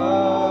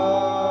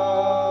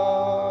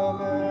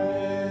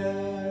 Amen.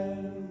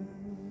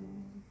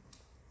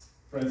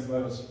 Friends,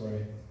 let us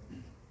pray.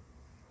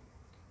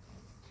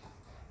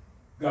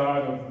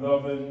 God of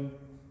loving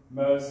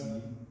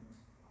mercy,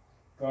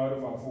 God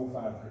of our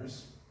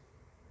forefathers,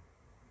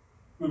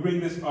 we bring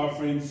this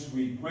offerings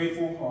with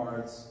grateful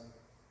hearts,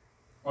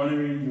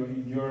 honoring your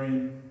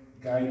enduring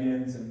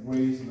guidance and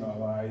grace in our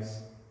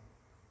lives.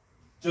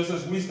 Just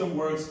as wisdom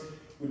works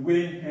with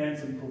willing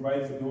hands and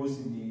provide for those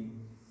in need,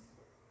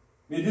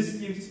 may this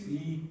gift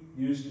be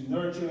used to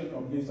nurture and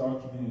uplift our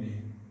community.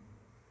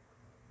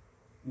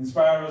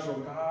 Inspire us, O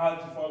God,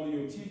 to follow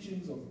your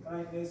teachings of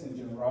kindness and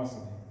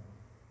generosity.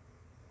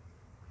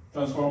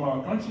 Transform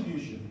our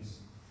contributions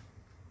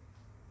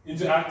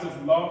into acts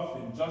of love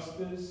and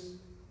justice,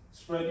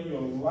 spreading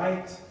your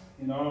light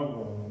in our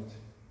world.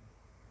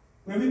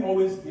 May we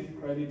always give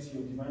credit to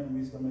your divine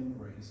wisdom and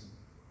grace.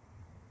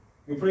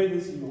 We pray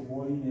this in your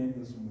holy name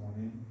this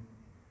morning.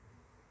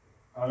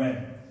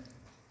 Amen.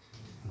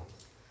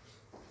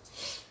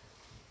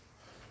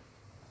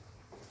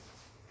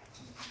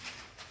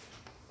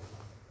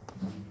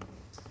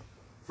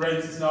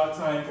 Friends, it's now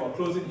time for our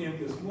closing hymn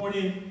this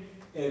morning.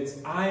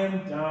 It's I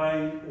Am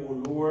Thine, O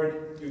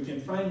Lord. You can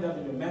find that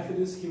in the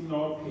Methodist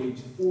hymnal, page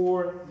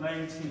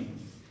 419.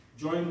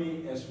 Join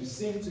me as we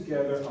sing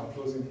together our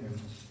closing hymn.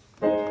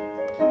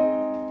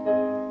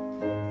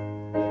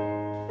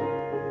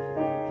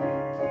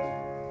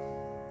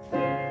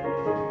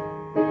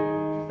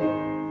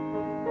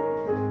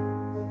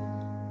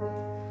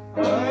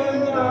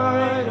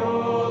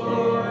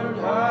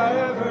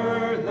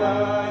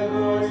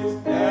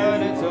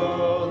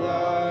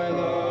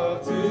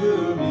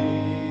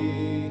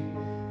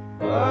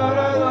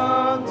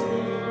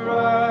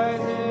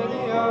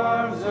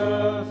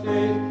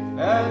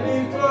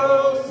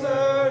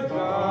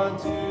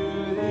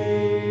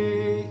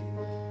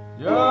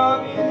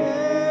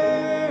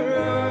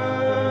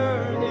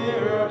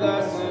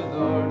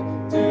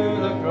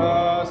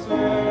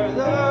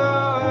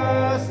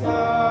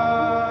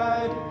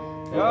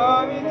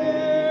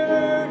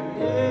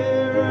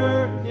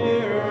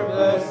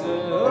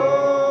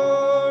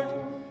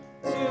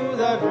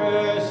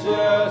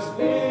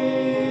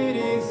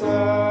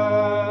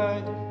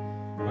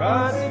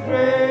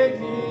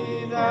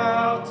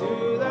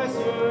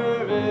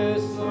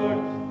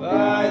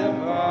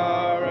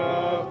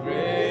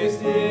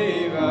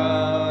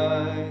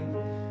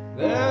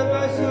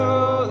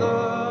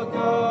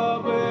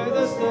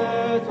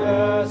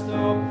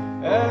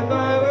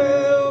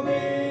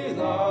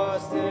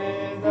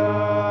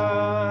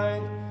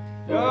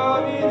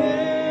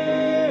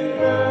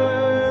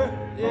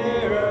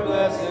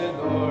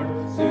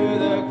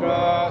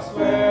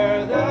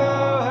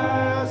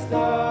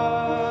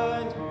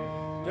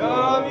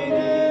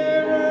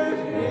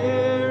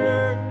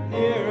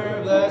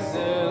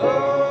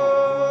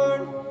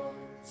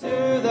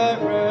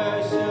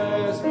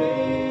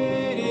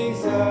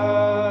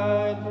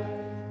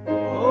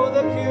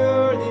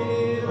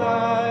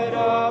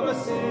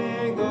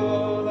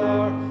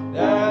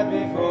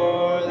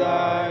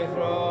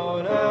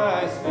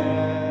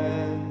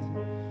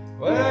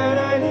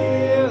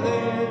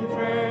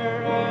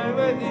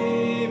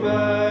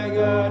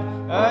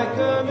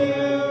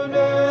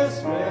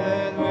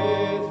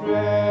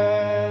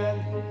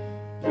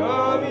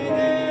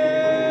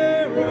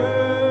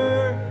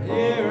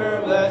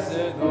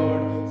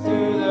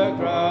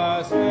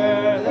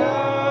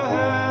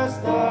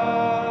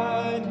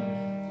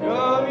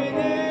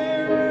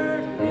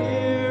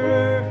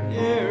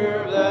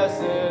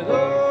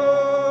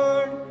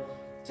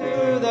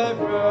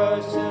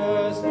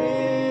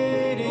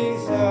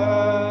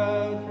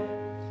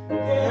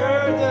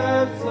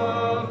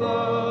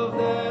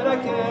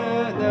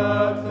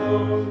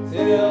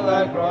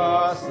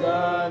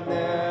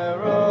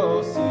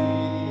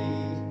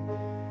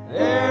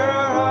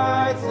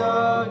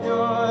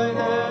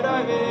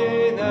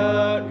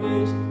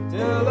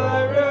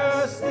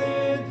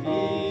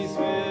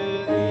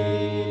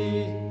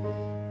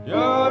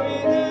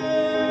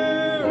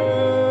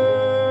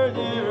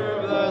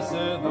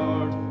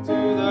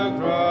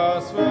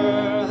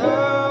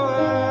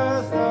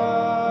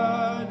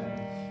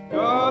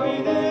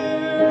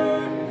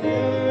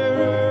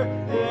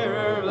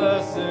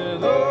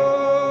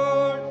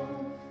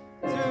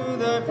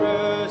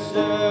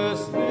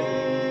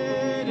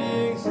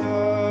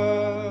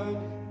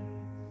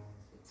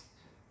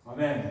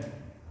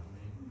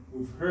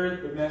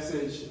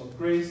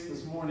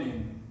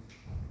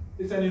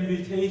 It's an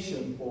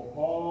invitation for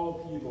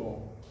all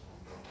people.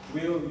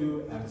 Will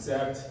you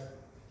accept?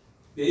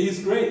 There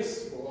is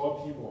grace for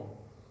all people.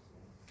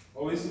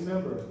 Always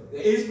remember,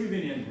 there is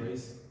prevenient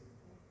grace,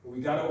 but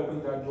we got to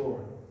open that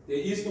door. There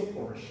is the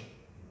porch,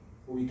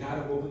 but we got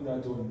to open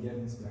that door and get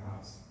into the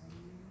house.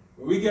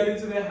 When we get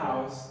into the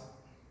house,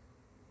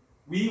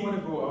 we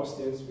want to go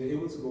upstairs. We're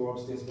able to go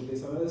upstairs, but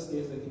there's another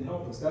stairs that can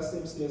help us. That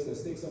same stairs that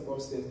sticks up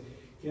upstairs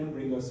can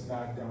bring us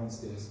back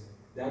downstairs.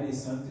 That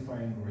is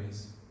sanctifying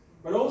grace.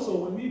 But also,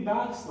 when we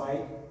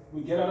backslide,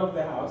 we get out of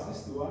the house,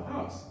 it's still our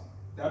house.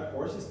 That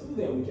porch is still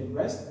there. We can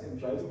rest and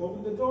try to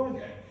open the door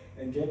again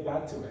and get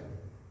back to it.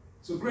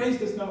 So grace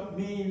does not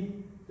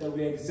mean that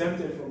we're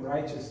exempted from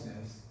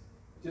righteousness.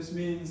 It just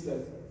means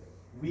that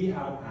we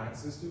have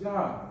access to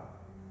God.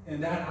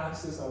 And that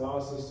access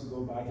allows us to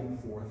go back and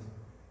forth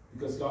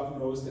because God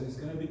knows that it's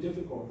going to be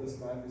difficult. This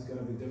life is going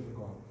to be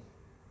difficult.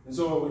 And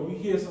so when you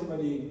hear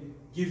somebody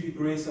give you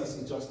grace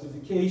as a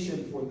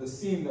justification for the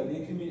sin that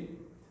they commit,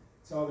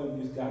 tell them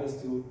you've got to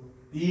still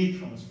be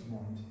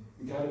transformed.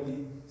 You've got to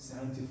be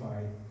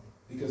sanctified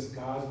because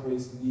God's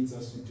grace needs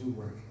us to do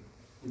work.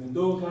 Even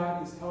though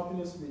God is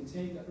helping us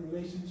maintain that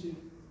relationship,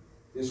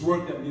 There's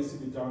work that needs to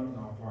be done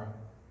on our part.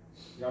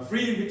 We have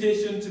free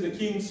invitation to the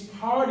King's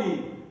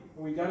party,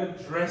 but we got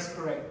to dress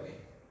correctly.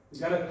 We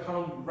got to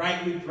come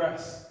rightly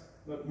dressed,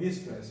 not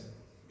misdressed.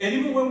 And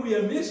even when we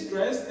are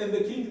misdressed and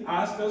the King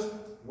asks us,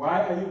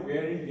 why are you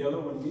wearing yellow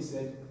when we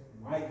said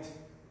white?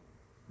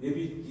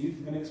 Maybe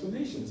give an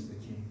explanation to the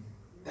King.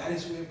 That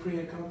is where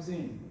prayer comes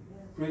in.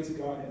 Pray to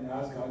God and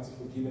ask God to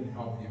forgive and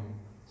help you.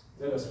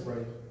 Let us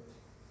pray.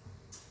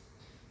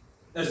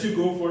 As you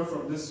go forth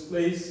from this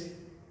place,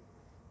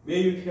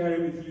 may you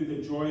carry with you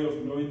the joy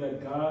of knowing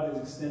that God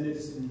has extended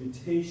his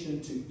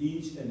invitation to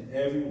each and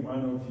every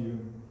one of you.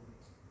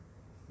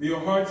 May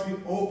your hearts be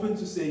open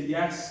to say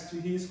yes to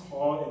his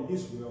call and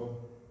his will.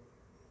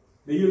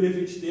 May you live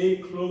each day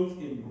clothed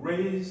in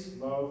grace,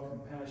 love,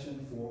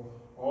 compassion for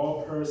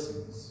all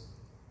persons.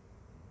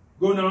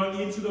 Go now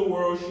into the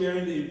world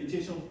sharing the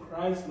invitation of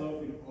Christ's love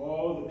with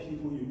all the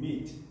people you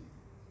meet.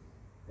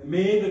 And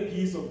may the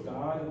peace of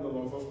God and the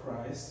love of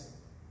Christ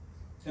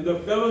and the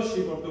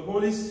fellowship of the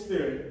Holy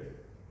Spirit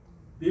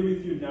be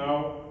with you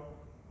now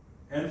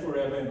and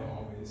forever and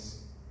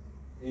always.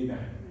 Amen.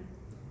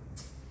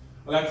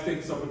 I'd like to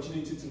take this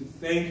opportunity to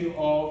thank you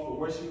all for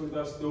worshiping with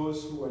us,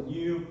 those who are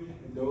new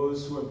and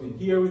those who have been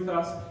here with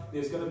us.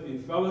 There's going to be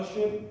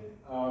fellowship.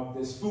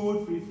 There's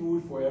food, free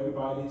food for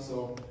everybody,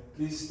 so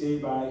please stay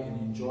by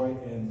and enjoy,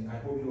 and I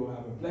hope you will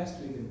have a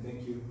blessed week, and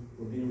thank you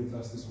for being with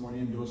us this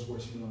morning and those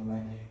watching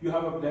online. You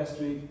have a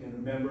blessed week, and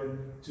remember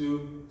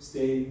to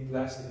stay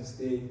blessed and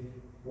stay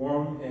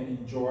warm and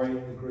enjoy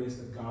the grace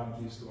that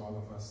God gives to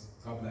all of us.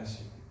 God bless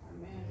you.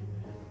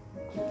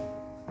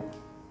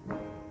 Amen.